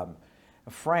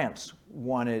France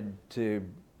wanted to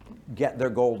get their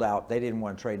gold out. They didn't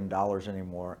want to trade in dollars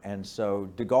anymore. And so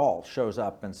de Gaulle shows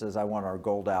up and says, I want our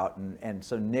gold out. And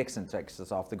so Nixon takes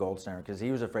us off the gold standard because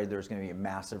he was afraid there was going to be a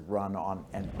massive run on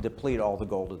and deplete all the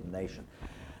gold of the nation.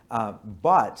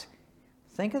 But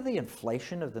think of the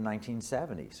inflation of the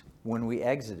 1970s when we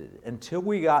exited. Until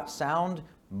we got sound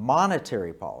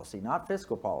monetary policy, not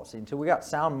fiscal policy, until we got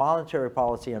sound monetary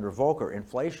policy under Volcker,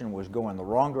 inflation was going the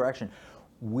wrong direction.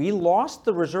 We lost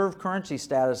the reserve currency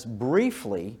status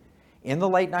briefly in the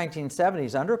late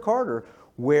 1970s under Carter,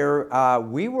 where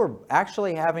we were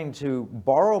actually having to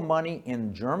borrow money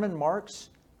in German marks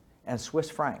and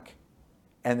Swiss franc.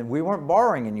 And we weren't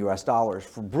borrowing in US dollars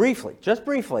for briefly, just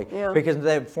briefly, because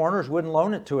the foreigners wouldn't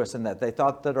loan it to us and that they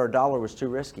thought that our dollar was too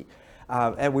risky.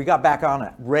 And we got back on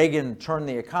it. Reagan turned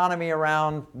the economy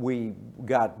around. We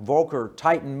got Volcker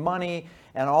tightened money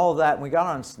and all of that. And we got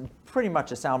on pretty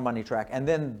much a sound money track. And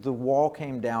then the wall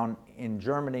came down in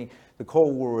Germany. The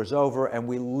Cold War was over, and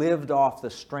we lived off the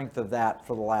strength of that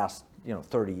for the last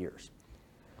 30 years.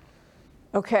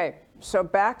 Okay, so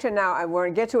back to now, I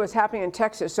want to get to what's happening in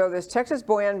Texas. So this Texas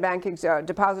Bullion Bank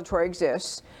Depository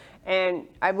exists, and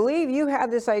I believe you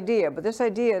had this idea, but this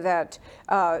idea that,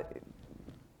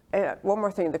 one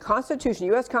more thing, the Constitution,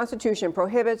 U.S. Constitution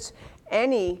prohibits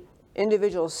any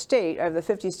individual state of the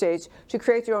 50 states to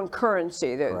create their own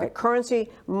currency. The currency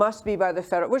must be by the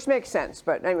federal, which makes sense,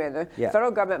 but anyway, the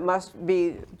federal government must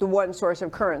be the one source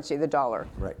of currency, the dollar.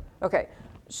 Right. Okay.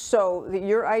 So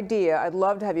your idea, I'd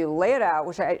love to have you lay it out,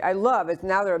 which I love. It's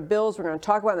now there are bills we're going to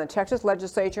talk about in the Texas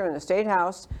legislature and the state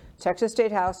house, Texas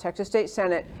State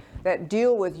Senate, that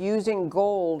deal with using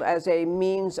gold as a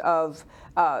means of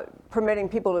permitting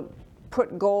people to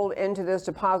put gold into this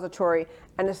depository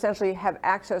and essentially have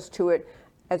access to it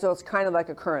as though it's kind of like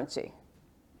a currency.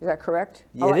 Is that correct?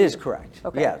 It is correct.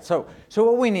 Okay. Yeah. So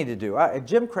what we need to do,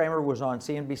 Jim Cramer was on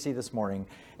CNBC this morning,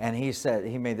 and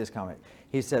he made this comment.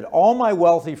 He said, all my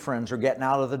wealthy friends are getting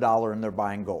out of the dollar and they're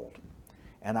buying gold.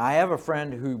 And I have a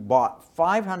friend who bought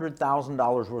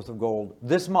 $500,000 worth of gold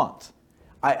this month.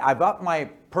 I've upped my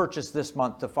purchase this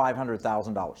month to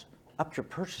 $500,000. Upped your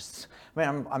purchase?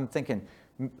 I mean, I'm thinking,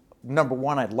 number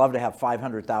one, I'd love to have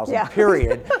 500,000,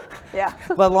 period.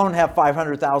 Let alone have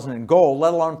 500,000 in gold,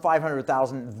 let alone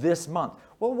 500,000 this month.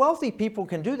 Well, wealthy people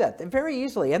can do that very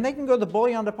easily, and they can go to the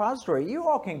Bullion Depository. You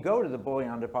all can go to the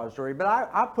Bullion Depository, but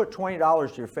I put $20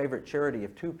 to your favorite charity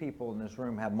if two people in this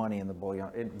room have money in the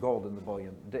bullion, gold in the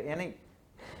bullion. Any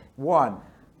one?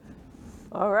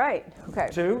 All right. Okay.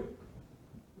 Two?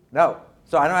 No.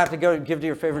 So I don't have to go give to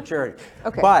your favorite charity.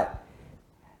 Okay. But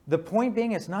the point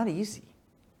being, it's not easy.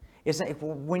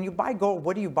 When you buy gold,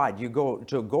 what do you buy? Do you go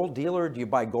to a gold dealer? Do you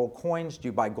buy gold coins? Do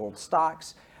you buy gold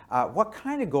stocks? What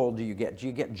kind of gold do you get? Do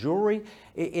you get jewelry?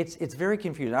 It's very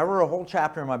confusing. I wrote a whole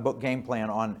chapter in my book, Game Plan,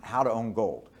 on how to own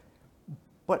gold.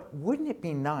 But wouldn't it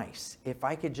be nice if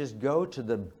I could just go to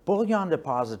the Bullion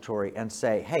Depository and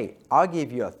say, hey, I'll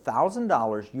give you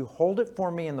 $1,000. You hold it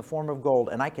for me in the form of gold,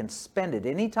 and I can spend it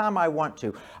anytime I want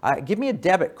to. Give me a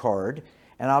debit card,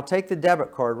 and I'll take the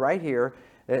debit card right here.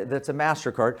 That's a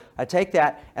MasterCard. I take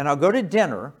that, and I'll go to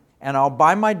dinner, and I'll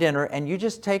buy my dinner, and you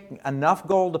just take enough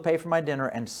gold to pay for my dinner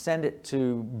and send it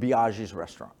to Biaggi's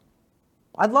restaurant.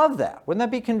 I'd love that. Wouldn't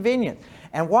that be convenient?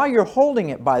 And while you're holding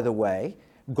it, by the way,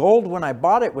 gold, when I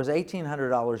bought it, was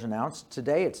 $1,800 an ounce.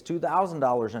 Today, it's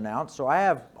 $2,000 an ounce, so I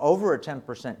have over a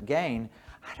 10% gain.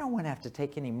 I don't want to have to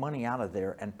take any money out of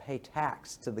there and pay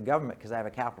tax to the government because I have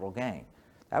a capital gain.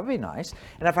 That would be nice.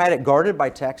 And if I had it guarded by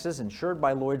Texas, insured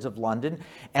by Lloyd's of London,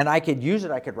 and I could use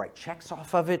it, I could write checks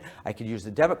off of it, I could use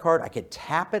the debit card, I could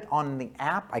tap it on the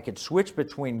app, I could switch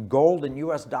between gold and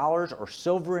US dollars or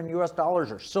silver and US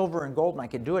dollars or silver and gold, and I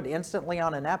could do it instantly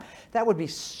on an app. That would be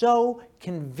so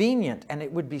convenient, and it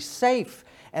would be safe,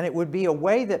 and it would be a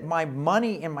way that my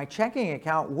money in my checking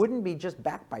account wouldn't be just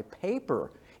backed by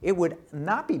paper. It would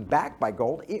not be backed by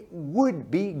gold, it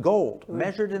would be gold,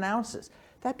 measured in ounces.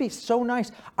 That'd be so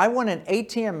nice. I want an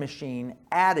ATM machine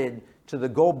added to the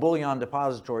Gold Bullion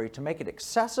Depository to make it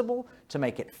accessible, to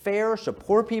make it fair, so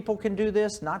poor people can do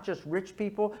this, not just rich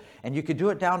people, and you could do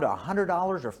it down to $100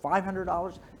 or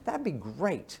 $500. That'd be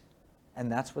great.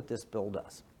 And that's what this bill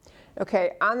does.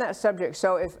 Okay, on that subject,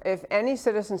 so if any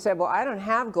citizen said, well, I don't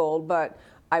have gold, but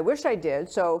I wish I did,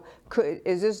 so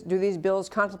do these bills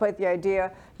contemplate the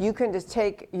idea you can just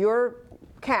take your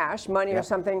cash, money or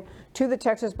something, to the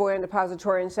Texas Bullion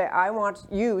Depository and say, I want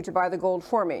you to buy the gold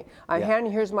for me.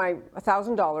 Here's my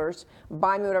 $1,000.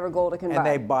 Buy me whatever gold I can buy. And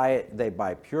they buy it. They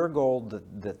buy pure gold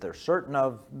that they're certain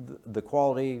of the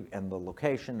quality and the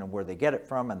location and where they get it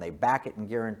from, and they back it and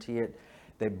guarantee it.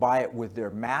 They buy it with their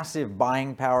massive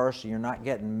buying power, so you're not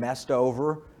getting messed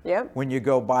over. Yep. When you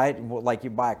go buy it, like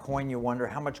you buy a coin, you wonder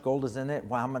how much gold is in it.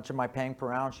 Well, how much am I paying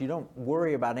per ounce? You don't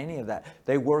worry about any of that.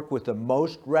 They work with the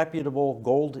most reputable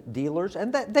gold dealers,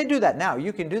 and they do that now.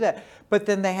 You can do that, but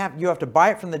then you have to buy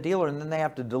it from the dealer, and then they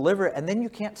have to deliver it, and then you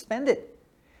can't spend it.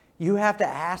 You have to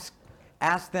ask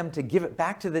them to give it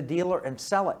back to the dealer and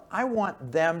sell it. I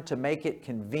want them to make it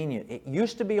convenient. It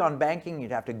used to be on banking,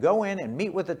 you'd have to go in and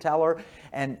meet with the teller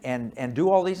and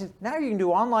do all these things. Now you can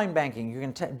do online banking. You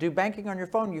can do banking on your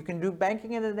phone. You can do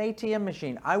banking in an ATM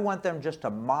machine. I want them just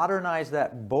to modernize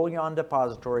that bullion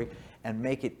depository and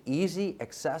make it easy,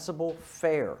 accessible,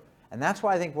 fair. And that's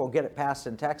why I think we'll get it passed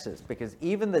in Texas, because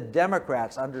even the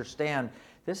Democrats understand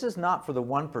this is not for the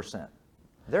 1%.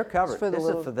 They're covered. This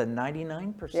is for the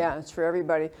 99%. Yeah, it's for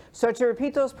everybody. So to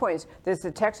repeat those points, there's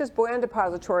the Texas Bullion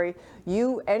Depository.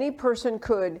 Any person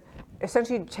could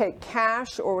essentially take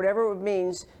cash or whatever it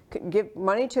means, give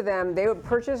money to them. They would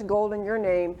purchase gold in your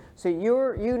name. So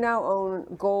you now own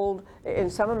gold in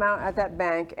some amount at that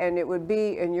bank, and it would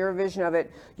be, in your vision of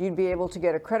it, you'd be able to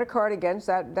get a credit card against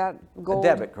that gold. A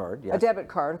debit card, yes. A debit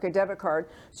card, okay, debit card.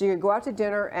 So you could go out to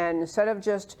dinner, and instead of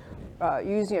just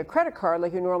using a credit card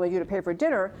like you normally do to pay for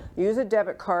dinner, use a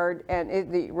debit card,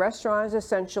 and the restaurant is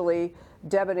essentially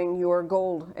debiting your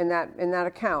gold in that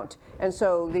account. And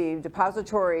so the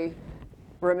depository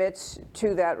remits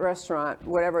to that restaurant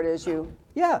whatever it is you.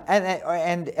 Yeah,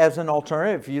 and as an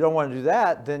alternative, if you don't want to do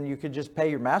that, then you could just pay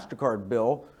your MasterCard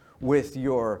bill with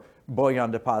your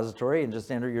bullion depository and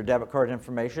just enter your debit card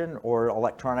information or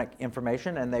electronic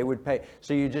information, and they would pay.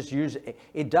 So you just use it.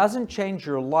 It doesn't change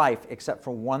your life except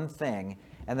for one thing,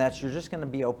 and that's you're just going to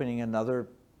be opening another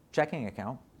checking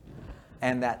account,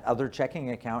 and that other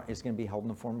checking account is going to be held in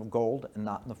the form of gold and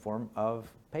not in the form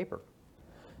of paper.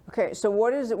 Okay, so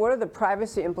what are the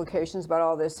privacy implications about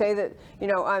all this? Say that,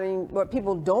 what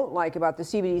people don't like about the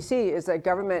CBDC is that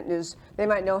government they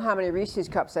might know how many Reese's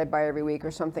cups I buy every week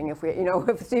or something if if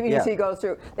CBDC goes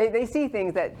through. They see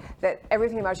things that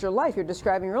everything about your life you're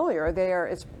describing earlier,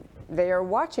 they are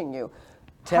watching you.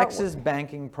 Texas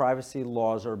banking privacy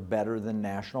laws are better than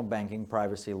national banking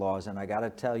privacy laws, and I got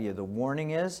to tell you, the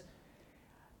warning is,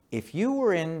 if you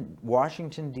were in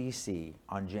Washington, D.C.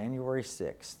 on January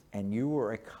 6th and you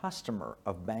were a customer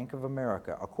of Bank of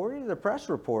America, according to the press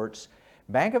reports,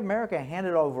 Bank of America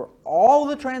handed over all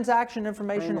the transaction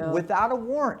information without a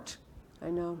warrant. I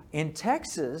know. In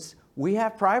Texas, we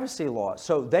have privacy laws.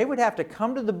 So they would have to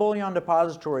come to the bullion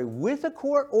depository with a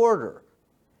court order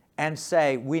and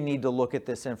say, we need to look at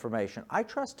this information. I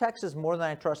trust Texas more than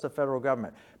I trust the federal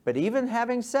government. But even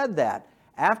having said that,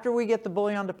 after we get the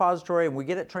bullion depository and we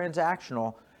get it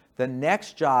transactional, the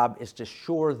next job is to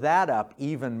shore that up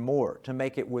even more, to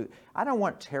make it I don't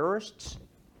want terrorists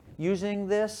using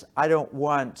this. I don't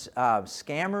want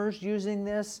scammers using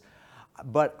this,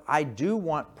 but I do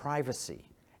want privacy.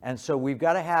 And so we've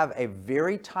got to have a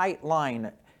very tight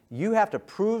line. You have to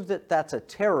prove that that's a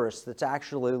terrorist that's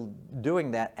actually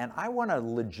doing that, and I want a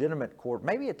legitimate court,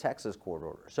 maybe a Texas court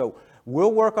order. So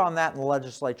we'll work on that in the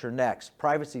legislature next.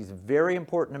 Privacy is very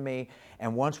important to me,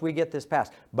 and once we get this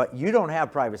passed, but you don't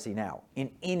have privacy now in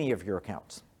any of your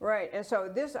accounts. Right, and so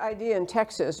this idea in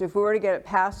Texas, if we were to get it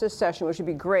past this session, which would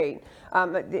be great,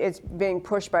 it's being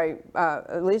pushed by,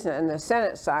 at least in the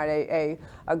Senate side,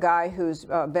 a guy who's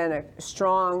been a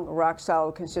strong,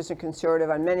 rock-solid, consistent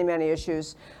conservative on many, many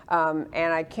issues,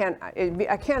 and I can't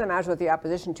imagine what the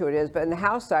opposition to it is. But in the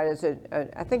House side,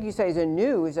 I think you say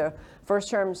he's a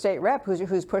first-term state rep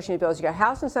who's pushing the bills. You got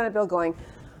House and Senate bill going,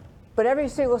 but every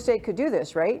single state could do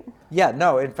this, right? Yeah,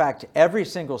 no. In fact, every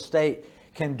single state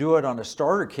can do it on a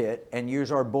starter kit and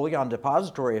use our bullion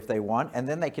depository if they want, and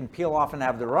then they can peel off and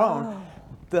have their own.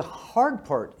 The hard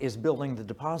part is building the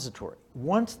depository.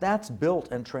 Once that's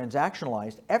built and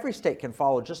transactionalized, every state can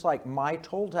follow, just like my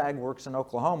toll tag works in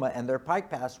Oklahoma and their Pike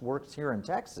Pass works here in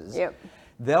Texas. Yep.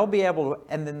 They'll be able to,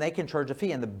 and then they can charge a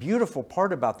fee. And the beautiful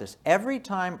part about this, every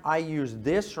time I use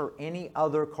this or any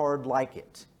other card like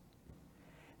it,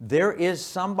 there is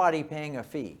somebody paying a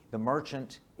fee. The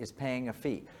merchant is paying a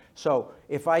fee. So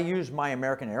if I use my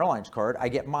American Airlines card, I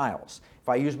get miles. If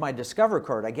I use my Discover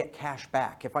card, I get cash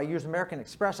back. If I use American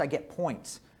Express, I get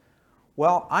points.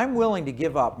 Well, I'm willing to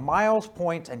give up miles,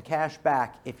 points, and cash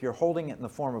back if you're holding it in the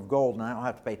form of gold and I don't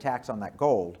have to pay tax on that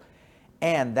gold.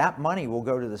 and that money will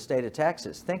go to the state of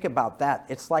Texas. Think about that.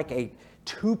 It's like a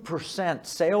 2%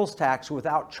 sales tax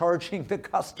without charging the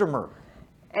customer.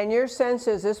 And your sense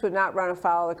is this would not run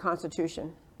afoul of the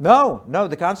Constitution? No,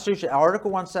 the Constitution,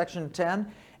 Article 1, Section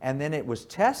 10, and then it was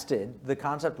tested, the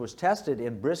concept was tested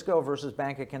in Briscoe versus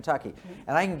Bank of Kentucky.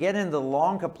 And I can get into the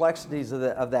long complexities of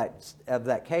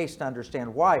that case to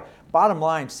understand why. Bottom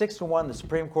line, 6-1, the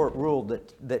Supreme Court ruled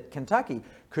that Kentucky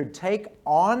could take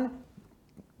on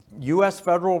U.S.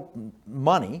 federal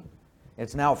money,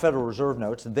 it's now Federal Reserve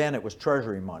notes, and then it was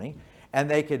Treasury money, and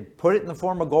they could put it in the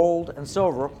form of gold and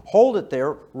silver, hold it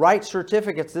there, write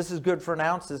certificates, this is good for an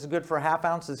ounce, this is good for a half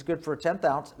ounce, this is good for a 1/10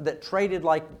 ounce, that traded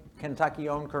like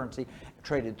Kentucky-owned currency,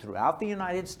 traded throughout the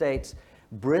United States.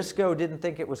 Briscoe didn't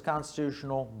think it was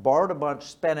constitutional, borrowed a bunch,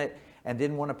 spent it, and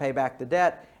didn't want to pay back the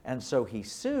debt, and so he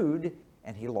sued,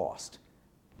 and he lost.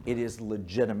 It is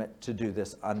legitimate to do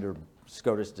this under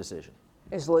SCOTUS decision.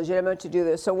 Is legitimate to do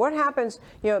this. So what happens,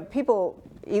 people,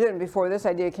 even before this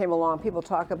idea came along, people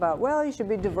talk about, well, you should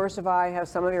be diversified, have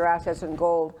some of your assets in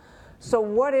gold. So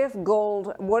what if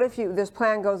this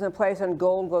plan goes in place and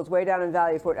gold goes way down in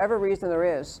value for whatever reason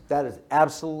there is? That is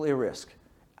absolutely a risk.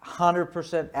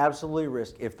 100% absolutely a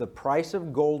risk. If the price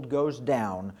of gold goes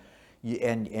down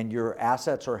and your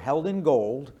assets are held in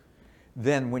gold,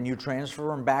 then when you transfer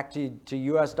them back to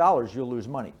US dollars, you'll lose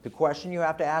money. The question you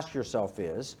have to ask yourself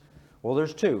is, well,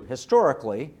 there's two.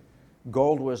 Historically,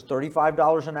 gold was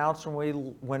 $35 an ounce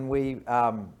when we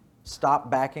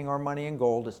stopped backing our money in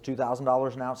gold. It's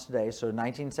 $2,000 an ounce today. So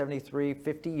 1973,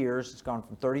 50 years, it's gone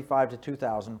from 35 to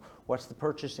 2,000. What's the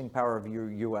purchasing power of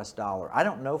your U.S. dollar? I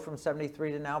don't know from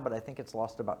 73 to now, but I think it's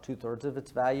lost about 2/3 of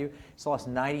its value. It's lost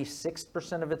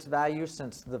 96% of its value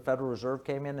since the Federal Reserve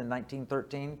came in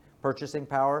 1913, purchasing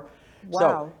power. Wow.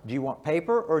 So do you want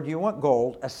paper or do you want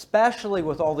gold, especially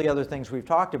with all the other things we've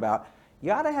talked about?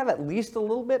 You ought to have at least a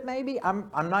little bit maybe. I'm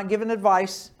not giving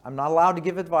advice. I'm not allowed to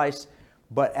give advice.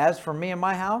 But as for me and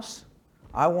my house,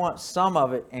 I want some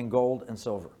of it in gold and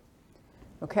silver.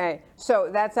 Okay, so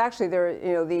that's actually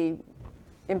the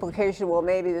implication, well,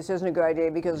 maybe this isn't a good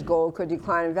idea because gold could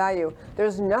decline in value.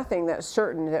 There's nothing that's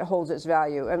certain that holds its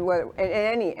value. And whether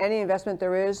any investment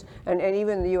there is, and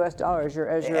even the US dollar as your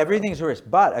everything's a risk.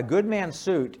 But a good man's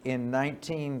suit in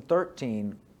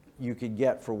 1913 you could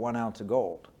get for 1 ounce of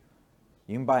gold.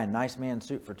 You can buy a nice man's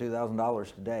suit for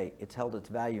 $2,000 today. It's held its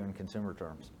value in consumer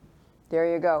terms. There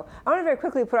you go. I want to very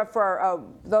quickly put up for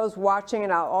those watching,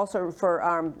 and I'll also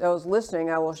for those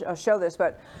listening, I'll show this.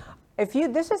 But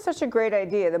this is such a great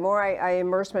idea. The more I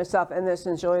immerse myself in this,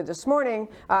 and earlier this morning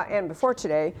and before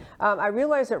today, I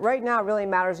realized that right now it really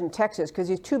matters in Texas because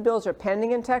these two bills are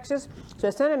pending in Texas. So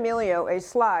I sent Emilio a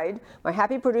slide. My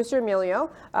happy producer Emilio,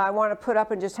 I want to put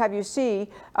up and just have you see.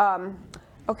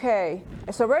 Okay,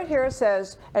 so right here it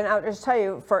says, and I'll just tell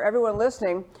you for everyone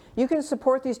listening, you can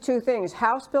support these two things,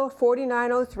 House Bill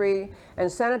 4903 and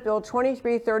Senate Bill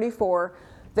 2334.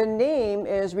 The name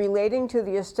is relating to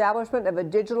the establishment of a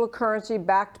digital currency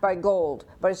backed by gold.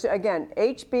 But it's, again,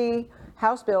 HB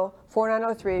House Bill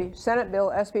 4903, Senate Bill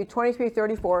SB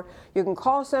 2334. You can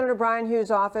call Senator Brian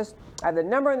Hughes' office. I have the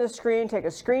number on the screen. Take a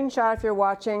screenshot if you're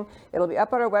watching. It'll be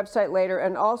up on our website later.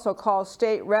 And also call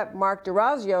State Rep Mark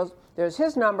DeRazio. There's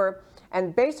his number.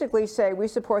 And basically say, we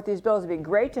support these bills. It'd be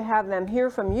great to have them hear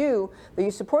from you that you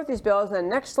support these bills. And then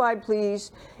next slide,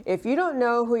 please. If you don't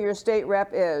know who your state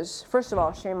rep is, first of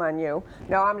all, shame on you.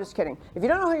 No, I'm just kidding. If you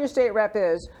don't know who your state rep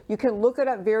is, you can look it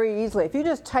up very easily. If you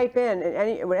just type in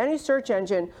any search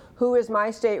engine, who is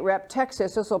my state rep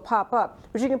Texas, this will pop up.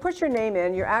 But you can put your name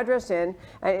in, your address in,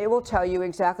 and it will tell you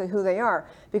exactly who they are.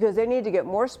 Because they need to get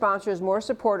more sponsors, more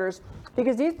supporters.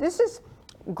 Because this is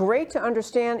great to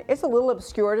understand. It's a little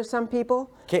obscure to some people.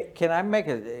 Can I make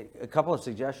a couple of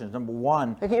suggestions? Number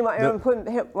one, okay, you want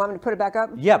me to put it back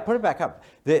up? Yeah, put it back up.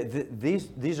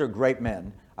 These are great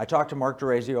men. I talked to Mark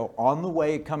DeRazio on the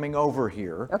way coming over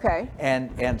here. Okay.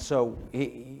 And so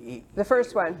the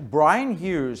first one. Brian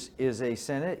Hughes is a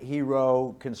Senate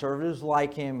hero. Conservatives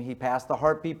like him. He passed the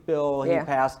heartbeat bill. Yeah. He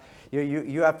passed.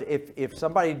 You have to, if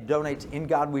somebody donates "In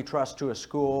God We Trust" to a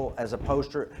school as a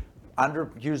poster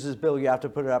under Hughes' bill, you have to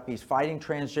put it up. He's fighting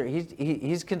transgender.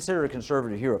 He's considered a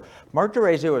conservative hero. Mark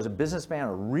DeRazio is a businessman,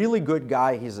 a really good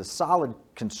guy. He's a solid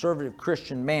conservative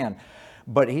Christian man,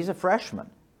 but he's a freshman.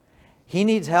 He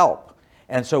needs help.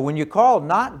 And so when you call,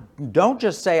 don't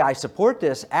just say, I support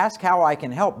this, ask how I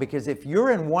can help, because if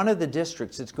you're in one of the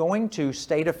districts, it's going to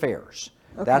State Affairs.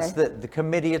 Okay. That's the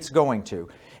committee it's going to.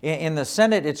 In the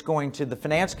Senate, it's going to the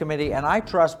Finance Committee, and I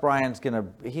trust Brian's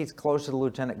he's close to the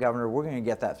Lieutenant Governor. We're going to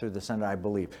get that through the Senate, I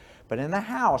believe. But in the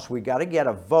House, we got to get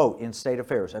a vote in State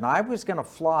Affairs. And I was going to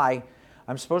fly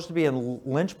I'm supposed to be in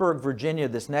Lynchburg, Virginia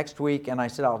this next week, and I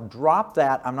said, I'll drop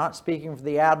that. I'm not speaking for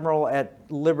the Admiral at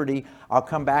Liberty. I'll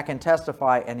come back and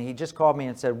testify. And he just called me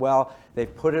and said, well,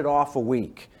 they've put it off a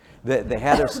week. The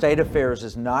head of State Affairs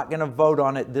is not going to vote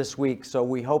on it this week, so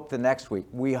we hope the next week.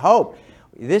 We hope.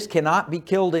 This cannot be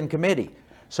killed in committee.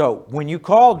 So when you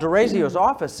call DeRazio's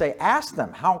office, ask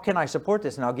them, how can I support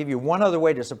this? And I'll give you one other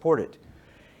way to support it.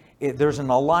 There's an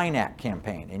Align Act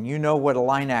campaign, and you know what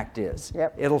Align Act is.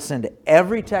 Yep. It'll send to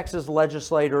every Texas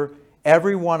legislator,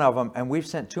 every one of them, and we've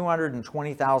sent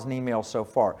 220,000 emails so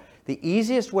far. The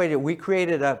easiest way we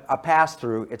created a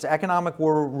pass-through. It's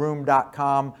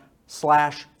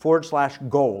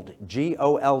economicwarroom.com//gold,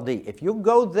 G-O-L-D. If you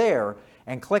go there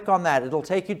and click on that, it'll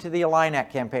take you to the Align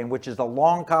Act campaign, which is a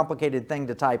long, complicated thing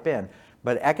to type in.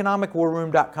 But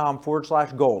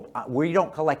economicwarroom.com/gold. We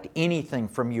don't collect anything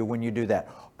from you when you do that.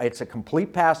 It's a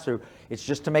complete pass-through. It's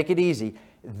just to make it easy.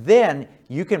 Then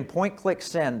you can point, click,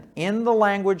 send in the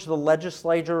language the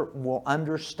legislature will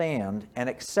understand and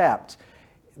accept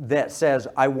that says,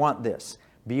 I want this.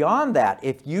 Beyond that,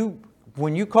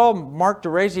 when you call Mark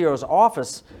DeRazio's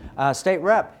office, state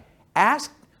rep,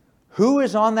 ask who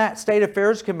is on that State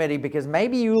Affairs Committee, because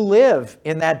maybe you live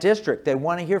in that district. They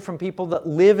want to hear from people that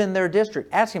live in their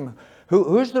district. Ask him,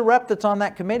 who's the rep that's on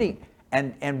that committee?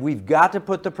 And we've got to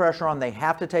put the pressure on. They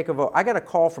have to take a vote. I got a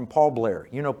call from Paul Blair.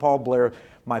 You know Paul Blair,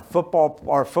 our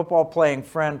football playing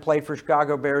friend, played for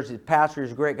Chicago Bears. He's a pastor,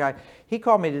 he's a great guy. He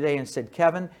called me today and said,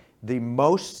 Kevin, the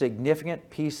most significant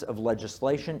piece of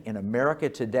legislation in America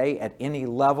today at any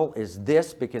level is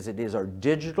this, because it is our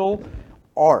digital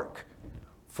arc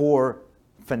for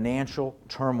financial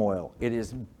turmoil. It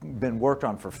has been worked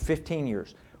on for 15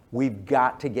 years. We've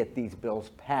got to get these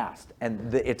bills passed.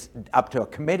 And it's up to a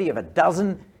committee of a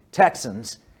dozen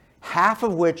Texans, half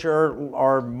of which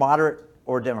are moderate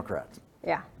or Democrats.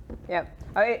 Yeah, yeah.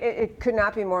 It could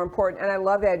not be more important. And I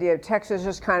love the idea of Texas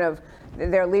just kind of,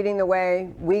 they're leading the way.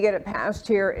 We get it passed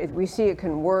here. We see it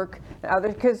can work.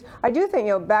 Because I do think,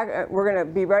 we're going to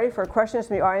be ready for questions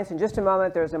from the audience in just a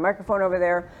moment. There's a microphone over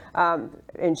there.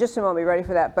 In just a moment, be ready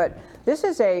for that. But this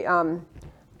is a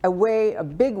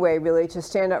big way, really, to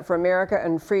stand up for America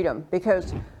and freedom.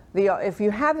 Because if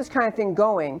you have this kind of thing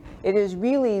going, it is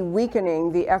really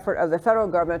weakening the effort of the federal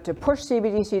government to push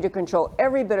CBDC to control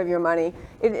every bit of your money.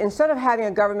 Instead of having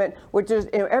a government, which is,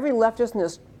 every leftist in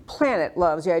this planet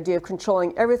loves the idea of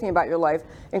controlling everything about your life,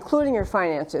 including your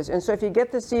finances. And so if you get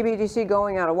the CBDC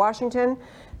going out of Washington,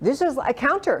 this is a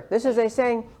counter. This is a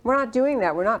saying, we're not doing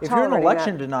that. We're not tolerating that. If you're an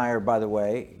election denier, by the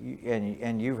way,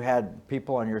 and you've had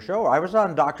people on your show, I was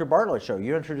on Dr. Bartlett's show.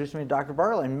 You introduced me to Dr.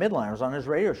 Bartlett in Midland. I was on his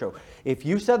radio show. If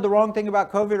you said the wrong thing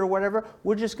about COVID or whatever,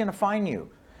 we're just going to fine you.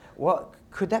 Well,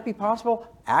 could that be possible?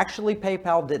 Actually,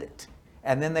 PayPal did it.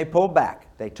 And then they pulled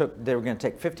back. They were going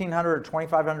to take $1,500 or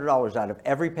 $2,500 out of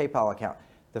every PayPal account.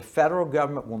 The federal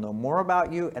government will know more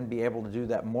about you and be able to do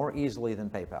that more easily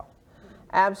than PayPal.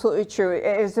 Absolutely true.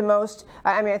 It is the most,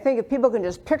 I think if people can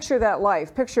just picture that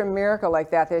life, picture America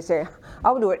like that, they say, I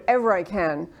will do whatever I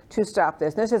can to stop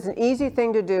this. And this is an easy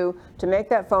thing to do, to make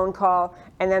that phone call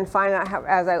and then find out how,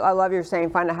 as I love your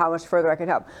saying, find out how much further I can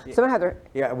help.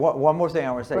 Yeah, one more thing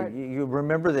I want to say. You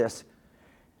remember this.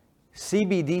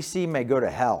 CBDC may go to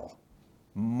hell.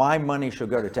 My money shall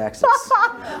go to Texas.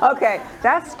 Okay,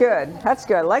 that's good. That's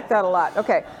good. I like that a lot.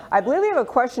 Okay, I believe we have a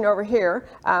question over here,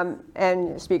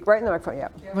 and speak right in the microphone. Yeah.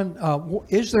 Kevin,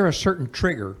 is there a certain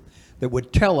trigger that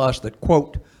would tell us that,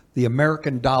 quote, the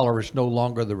American dollar is no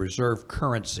longer the reserve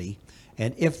currency?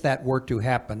 And if that were to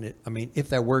happen, if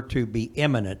that were to be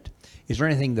imminent, is there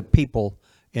anything that people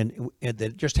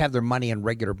that just have their money in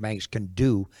regular banks can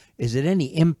do? Is it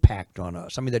any impact on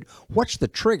us? What's the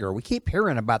trigger? We keep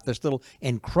hearing about this little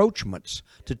encroachments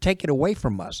to take it away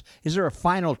from us. Is there a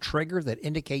final trigger that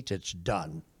indicates it's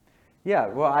done? Yeah,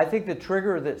 well, I think the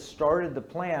trigger that started the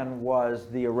plan was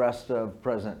the arrest of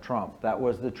President Trump. That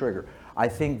was the trigger. I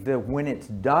think the when it's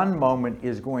done moment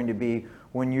is going to be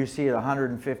when you see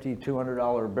 $150,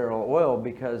 $200 a barrel of oil,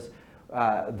 because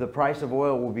the price of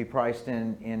oil will be priced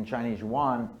in Chinese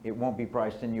yuan. It won't be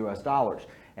priced in US dollars.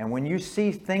 And when you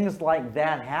see things like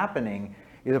that happening,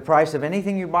 the price of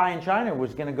anything you buy in China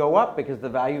was going to go up because the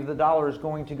value of the dollar is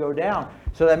going to go down.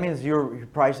 So that means your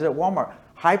prices at Walmart.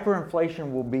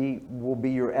 Hyperinflation will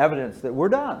be your evidence that we're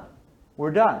done.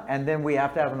 We're done. And then we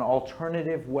have to have an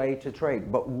alternative way to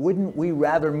trade. But wouldn't we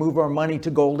rather move our money to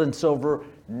gold and silver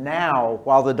now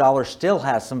while the dollar still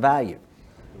has some value?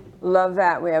 Love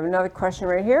that. We have another question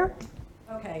right here.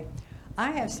 Okay.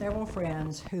 I have several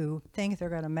friends who think they're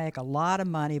going to make a lot of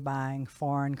money buying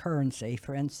foreign currency.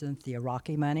 For instance, the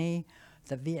Iraqi money,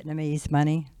 the Vietnamese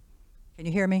money. Can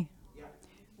you hear me? Yeah.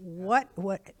 what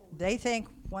they think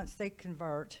once they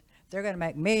convert, they're going to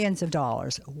make millions of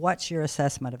dollars. What's your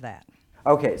assessment of that?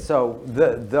 Okay, so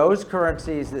those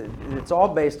currencies, it's all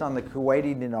based on the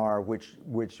Kuwaiti dinar, which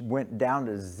went down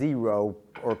to zero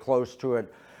or close to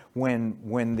it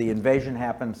when the invasion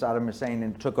happened, Saddam Hussein,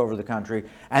 and took over the country,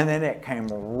 and then it came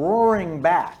roaring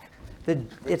back.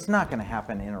 It's not going to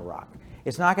happen in Iraq.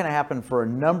 It's not going to happen for a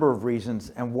number of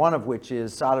reasons, and one of which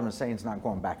is Saddam Hussein's not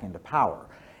going back into power.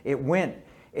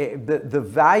 The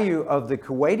value of the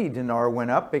Kuwaiti dinar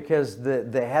went up because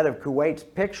the head of Kuwait's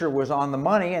picture was on the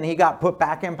money and he got put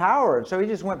back in power. And so he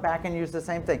just went back and used the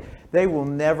same thing. They will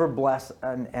never bless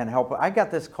and help. I got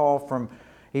this call from,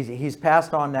 he's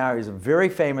passed on now, he's a very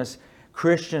famous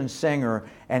Christian singer,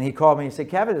 and he called me and said,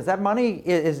 Kevin, is that money,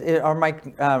 are my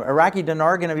Iraqi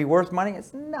dinar going to be worth money?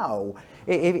 It's no.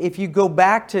 If you go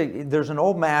back to, there's an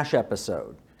old MASH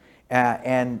episode,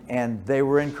 and they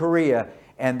were in Korea,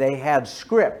 and they had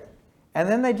script. And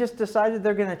then they just decided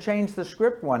they're going to change the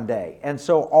script one day. And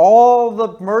so all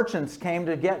the merchants came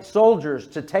to get soldiers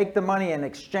to take the money and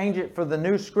exchange it for the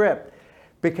new script,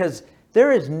 because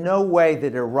there is no way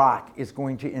that Iraq is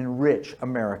going to enrich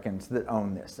Americans that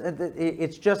own this.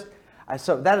 It's just,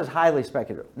 so that is highly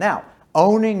speculative. Now,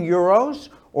 owning euros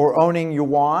or owning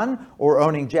yuan or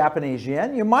owning Japanese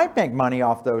yen, you might make money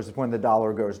off those when the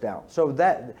dollar goes down. So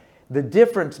that, the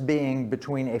difference being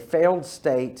between a failed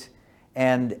state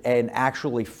and an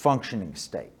actually functioning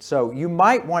state. So you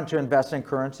might want to invest in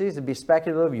currencies and be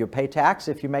speculative. You pay tax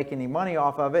if you make any money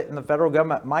off of it, and the federal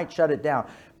government might shut it down.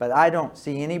 But I don't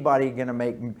see anybody going to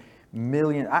make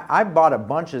millions. I bought a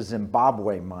bunch of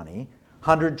Zimbabwe money,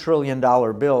 $100 trillion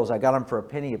bills. I got them for a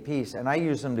penny a piece, and I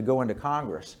used them to go into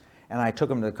Congress. And I took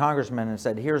them to the congressman and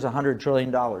said, here's $100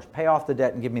 trillion. Pay off the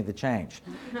debt and give me the change.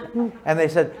 And they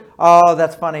said, oh,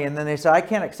 that's funny. And then they said, I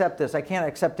can't accept this. I can't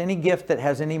accept any gift that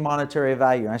has any monetary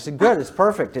value. And I said, good, it's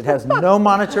perfect. It has no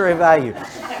monetary value.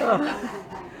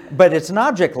 But it's an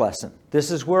object lesson.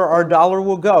 This is where our dollar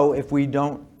will go if we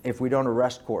don't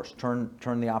arrest course,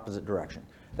 turn the opposite direction.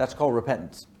 That's called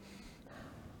repentance.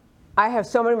 I have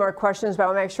so many more questions, but I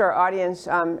want to make sure our audience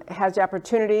has the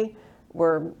opportunity.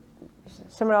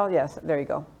 Someone else? Yes, there you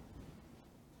go.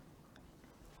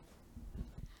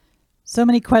 So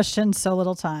many questions, so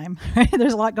little time. Right?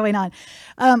 There's a lot going on.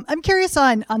 I'm curious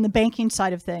on the banking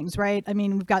side of things, right? I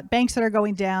mean, we've got banks that are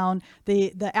going down.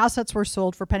 The assets were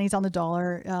sold for pennies on the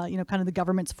dollar. Kind of the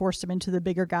government's forced them into the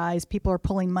bigger guys. People are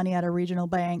pulling money out of regional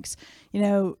banks.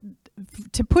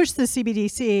 To push the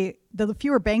CBDC, the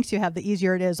fewer banks you have, the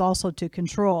easier it is also to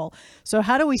control. So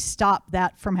how do we stop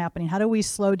that from happening? How do we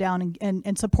slow down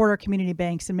and support our community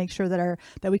banks and make sure that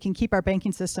we can keep our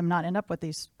banking system, not end up with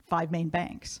these 5 main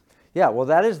banks? Yeah, well,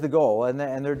 that is the goal, and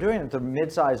they're doing it to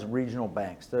mid-sized regional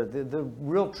banks. The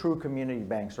real true community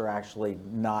banks are actually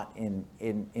not in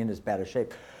as bad a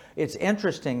shape. It's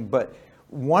interesting, but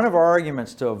one of our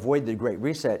arguments to avoid the Great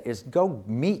Reset is go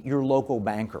meet your local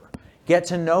banker. Get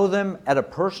to know them at a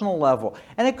personal level.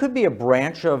 And it could be a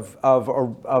branch of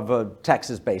a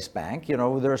Texas-based bank.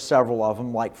 There are several of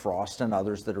them like Frost and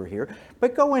others that are here.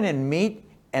 But go in and meet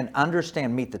and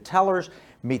understand, meet the tellers,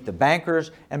 meet the bankers,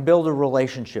 and build a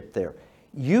relationship there.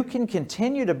 You can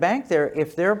continue to bank there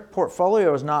if their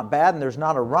portfolio is not bad and there's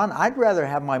not a run. I'd rather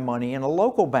have my money in a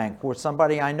local bank with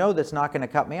somebody I know that's not going to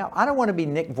cut me out. I don't want to be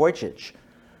Nick Vujicic.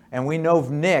 And we know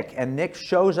Nick, and Nick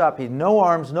shows up, he's no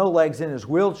arms, no legs, in his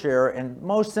wheelchair, and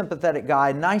most sympathetic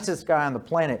guy, nicest guy on the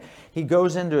planet. He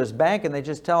goes into his bank and they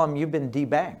just tell him, you've been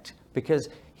debanked, because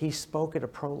he spoke at a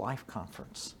pro-life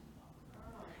conference.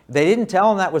 They didn't tell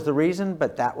him that was the reason,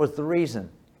 but that was the reason.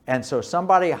 And so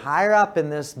somebody higher up in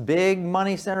this big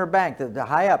money center bank, the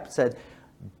high up said,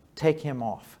 take him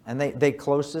off. And they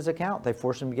closed his account. They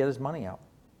forced him to get his money out.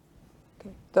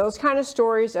 Okay. Those kind of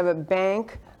stories of a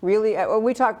bank really,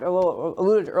 we talked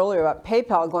alluded earlier about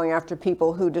PayPal going after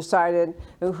people who decided,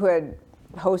 who had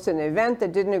hosted an event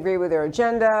that didn't agree with their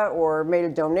agenda or made a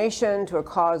donation to a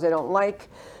cause they don't like.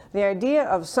 The idea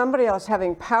of somebody else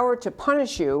having power to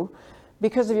punish you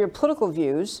because of your political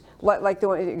views, like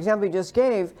the example you just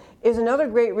gave, is another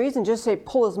great reason. Just say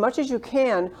pull as much as you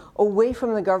can away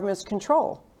from the government's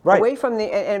control. Right. Away from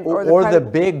the or the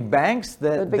big banks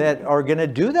that are going to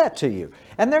do that to you.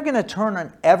 And they're going to turn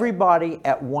on everybody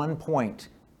at one point.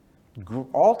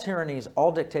 All tyrannies,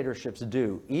 all dictatorships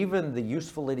do. Even the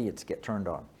useful idiots get turned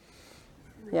on.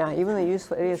 Yeah, even the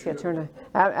useful idiots get turned on.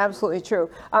 Absolutely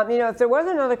true. If there was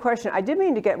another question, I did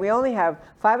mean to we only have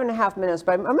 5.5 minutes,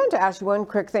 but I meant to ask you one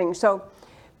quick thing. So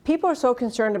people are so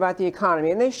concerned about the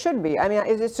economy, and they should be. I mean,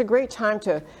 it's a great time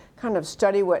to kind of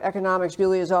study what economics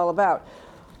really is all about.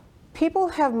 people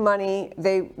have money,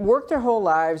 they work their whole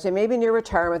lives, they may be near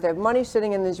retirement, they have money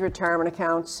sitting in these retirement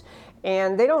accounts,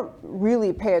 and they don't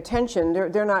really pay attention.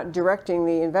 They're not directing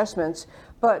the investments.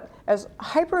 But as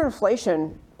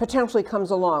hyperinflation potentially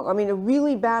comes along, I mean, a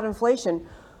really bad inflation,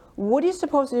 what are you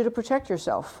supposed to do to protect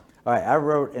yourself? All right, I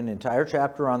wrote an entire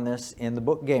chapter on this in the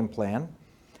book Game Plan.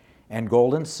 And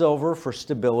gold and silver for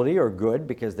stability are good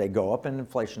because they go up in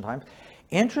inflation times.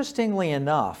 Interestingly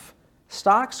enough,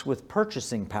 stocks with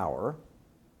purchasing power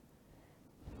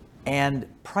and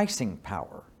pricing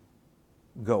power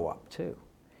go up too.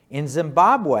 In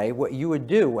Zimbabwe, what you would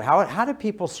do, how do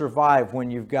people survive when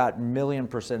you've got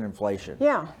 1,000,000% inflation?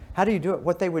 Yeah. How do you do it?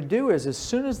 What they would do is as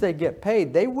soon as they get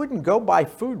paid, they wouldn't go buy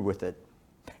food with it.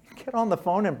 They'd get on the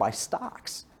phone and buy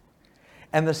stocks.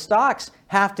 And the stocks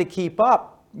have to keep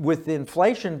up with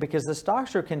inflation because the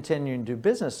stocks are continuing to do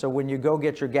business. So when you go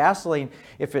get your gasoline,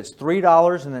 if it's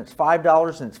 $3 and it's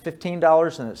 $5 and it's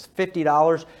 $15 and it's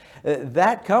 $50,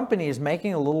 that company is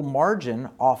making a little margin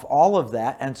off all of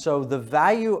that. And so the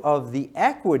value of the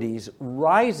equities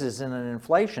rises in an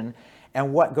inflation,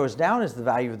 and what goes down is the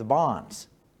value of the bonds.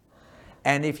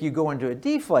 And if you go into a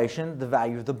deflation, the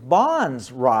value of the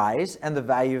bonds rise and the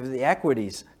value of the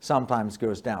equities sometimes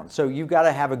goes down. So you've got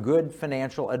to have a good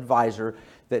financial advisor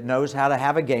that knows how to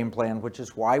have a game plan, which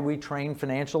is why we train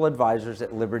financial advisors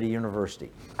at Liberty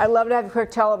University. I'd love to have a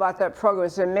quick tell about that program.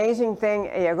 It's an amazing thing.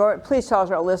 Yeah, please tell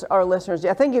us our listeners.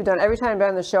 I think you've done every time I've been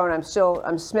on the show, and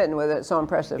I'm smitten with it. It's so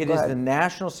impressive. It is the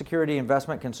National Security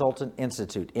Investment Consultant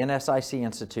Institute, NSIC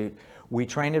Institute. We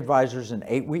train advisors in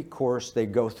an 8-week course. They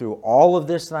go through all of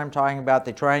this that I'm talking about.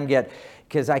 They try and get,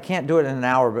 because I can't do it in an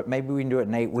hour, but maybe we can do it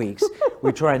in 8 weeks.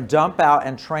 We try and dump out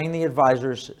and train the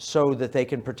advisors so that they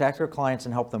can protect their clients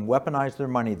and help them weaponize their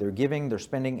money. They're giving, they're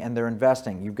spending, and they're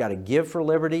investing. You've got to give for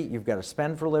liberty. You've got to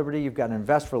spend for liberty. You've got to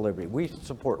invest for liberty. We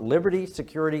support liberty,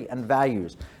 security, and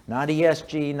values, not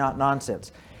ESG, not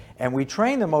nonsense. And we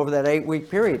train them over that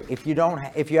 8-week period. If you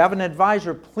have an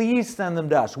advisor, please send them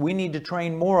to us. We need to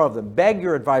train more of them. Beg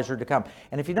your advisor to come.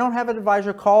 And if you don't have an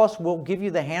advisor, call us. We'll give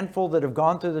you the handful that have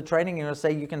gone through the training, and we'll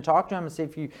say you can talk to them and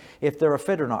see if they're a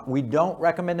fit or not. We don't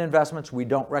recommend investments. We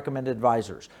don't recommend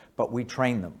advisors, but we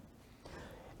train them.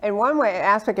 And one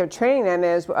aspect of training them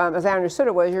is, as I understood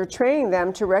it, was you're training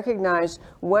them to recognize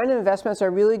when investments are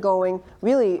really going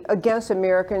against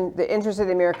the interests of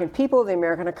the American people, the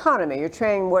American economy. You're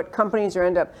training what companies you're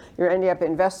ending up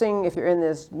investing. If you're in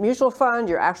this mutual fund,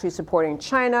 you're actually supporting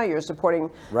China. You're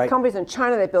supporting companies in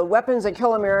China that build weapons that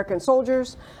kill American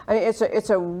soldiers. I mean,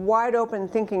 it's a wide open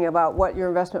thinking about what your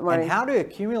investment money. And how to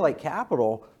accumulate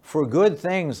capital for good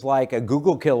things like a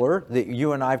Google killer that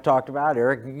you and I have talked about,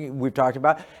 Eric, we've talked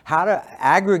about, how to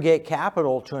aggregate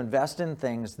capital to invest in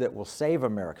things that will save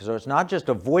America. So it's not just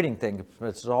avoiding things, but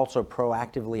it's also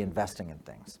proactively investing in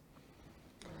things.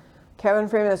 Kevin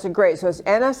Freeman, that's great. So it's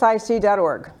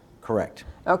nsic.org. Correct.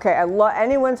 Okay,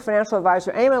 anyone's financial advisor,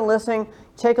 anyone listening,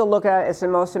 take a look at it. It's the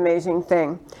most amazing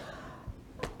thing.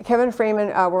 Kevin Freeman,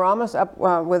 we're almost up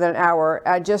with an hour.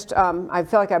 I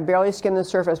feel like I barely skimmed the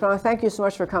surface, but I want to thank you so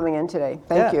much for coming in today.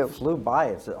 Thank you. It flew by.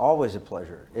 It's always a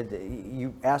pleasure.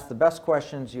 You ask the best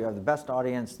questions, you have the best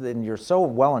audience, then you're so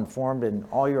well informed, and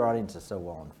all your audience is so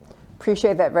well informed.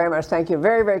 Appreciate that very much. Thank you.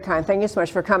 Very, very kind. Thank you so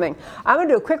much for coming. I'm going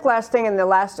to do a quick last thing in the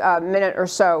last minute or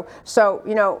so. So,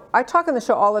 I talk on the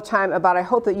show all the time about I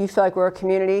hope that you feel like we're a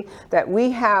community, that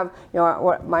we have,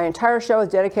 what my entire show is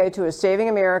dedicated to is saving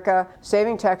America,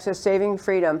 saving Texas, saving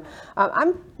freedom.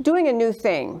 I'm doing a new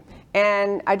thing.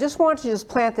 And I just want to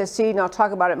plant this seed, and I'll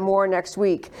talk about it more next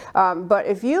week. But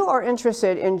if you are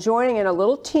interested in joining in a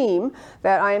little team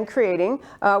that I am creating,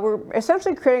 we're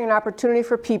essentially creating an opportunity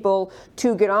for people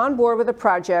to get on board with a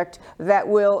project that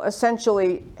will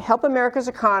essentially help America's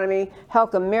economy,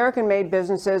 help American-made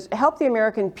businesses, help the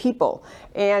American people.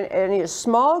 And a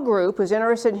small group who's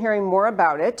interested in hearing more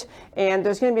about it. And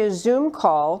there's going to be a Zoom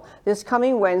call this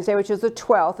coming Wednesday, which is the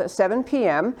 12th at 7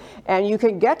 p.m. And you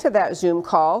can get to that Zoom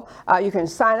call. You can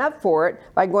sign up for it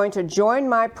by going to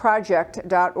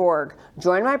joinmyproject.org.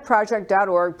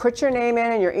 Joinmyproject.org. Put your name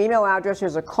in and your email address.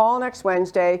 There's a call next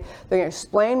Wednesday. They're going to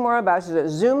explain more about it.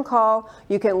 It's a Zoom call.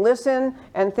 You can listen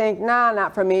and think, nah,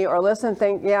 not for me, or listen and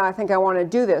think, yeah, I think I want to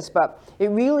do this. But it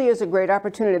really is a great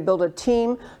opportunity to build a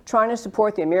team trying to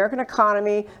support the American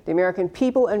economy, the American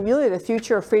people, and really the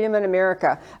future of freedom in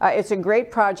America. It's a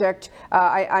great project.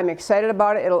 I'm excited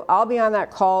about it. I'll be on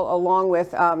that call along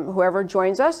with whoever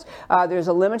joins us. There's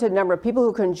a limited number of people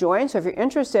who can join, so if you're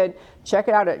interested, check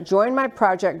it out at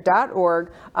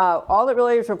joinmyproject.org. All that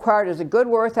really is required is a good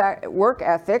work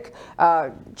ethic,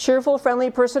 cheerful,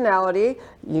 friendly personality.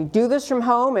 You do this from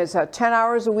home. It's 10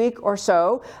 hours a week or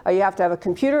so. You have to have a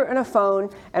computer and a phone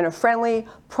and a friendly,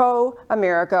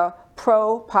 pro-America,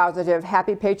 pro-positive,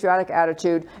 happy, patriotic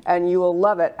attitude, and you will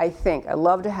love it, I think. I'd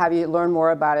love to have you learn more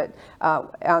about it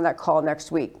on that call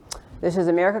next week. This is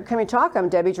America Can We Talk? I'm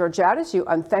Debbie Georgatos,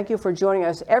 and thank you for joining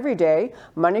us every day,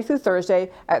 Monday through Thursday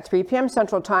at 3 p.m.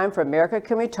 Central Time for America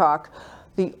Can We Talk.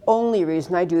 The only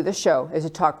reason I do this show is to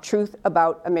talk truth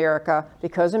about America,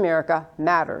 because America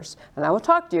matters. And I will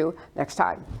talk to you next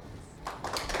time.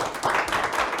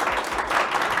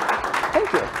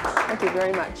 Thank you. Thank you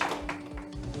very much.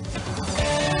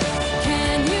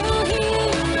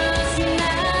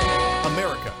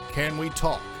 America, Can We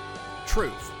Talk?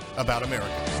 Truth about America.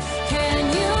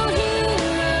 Can you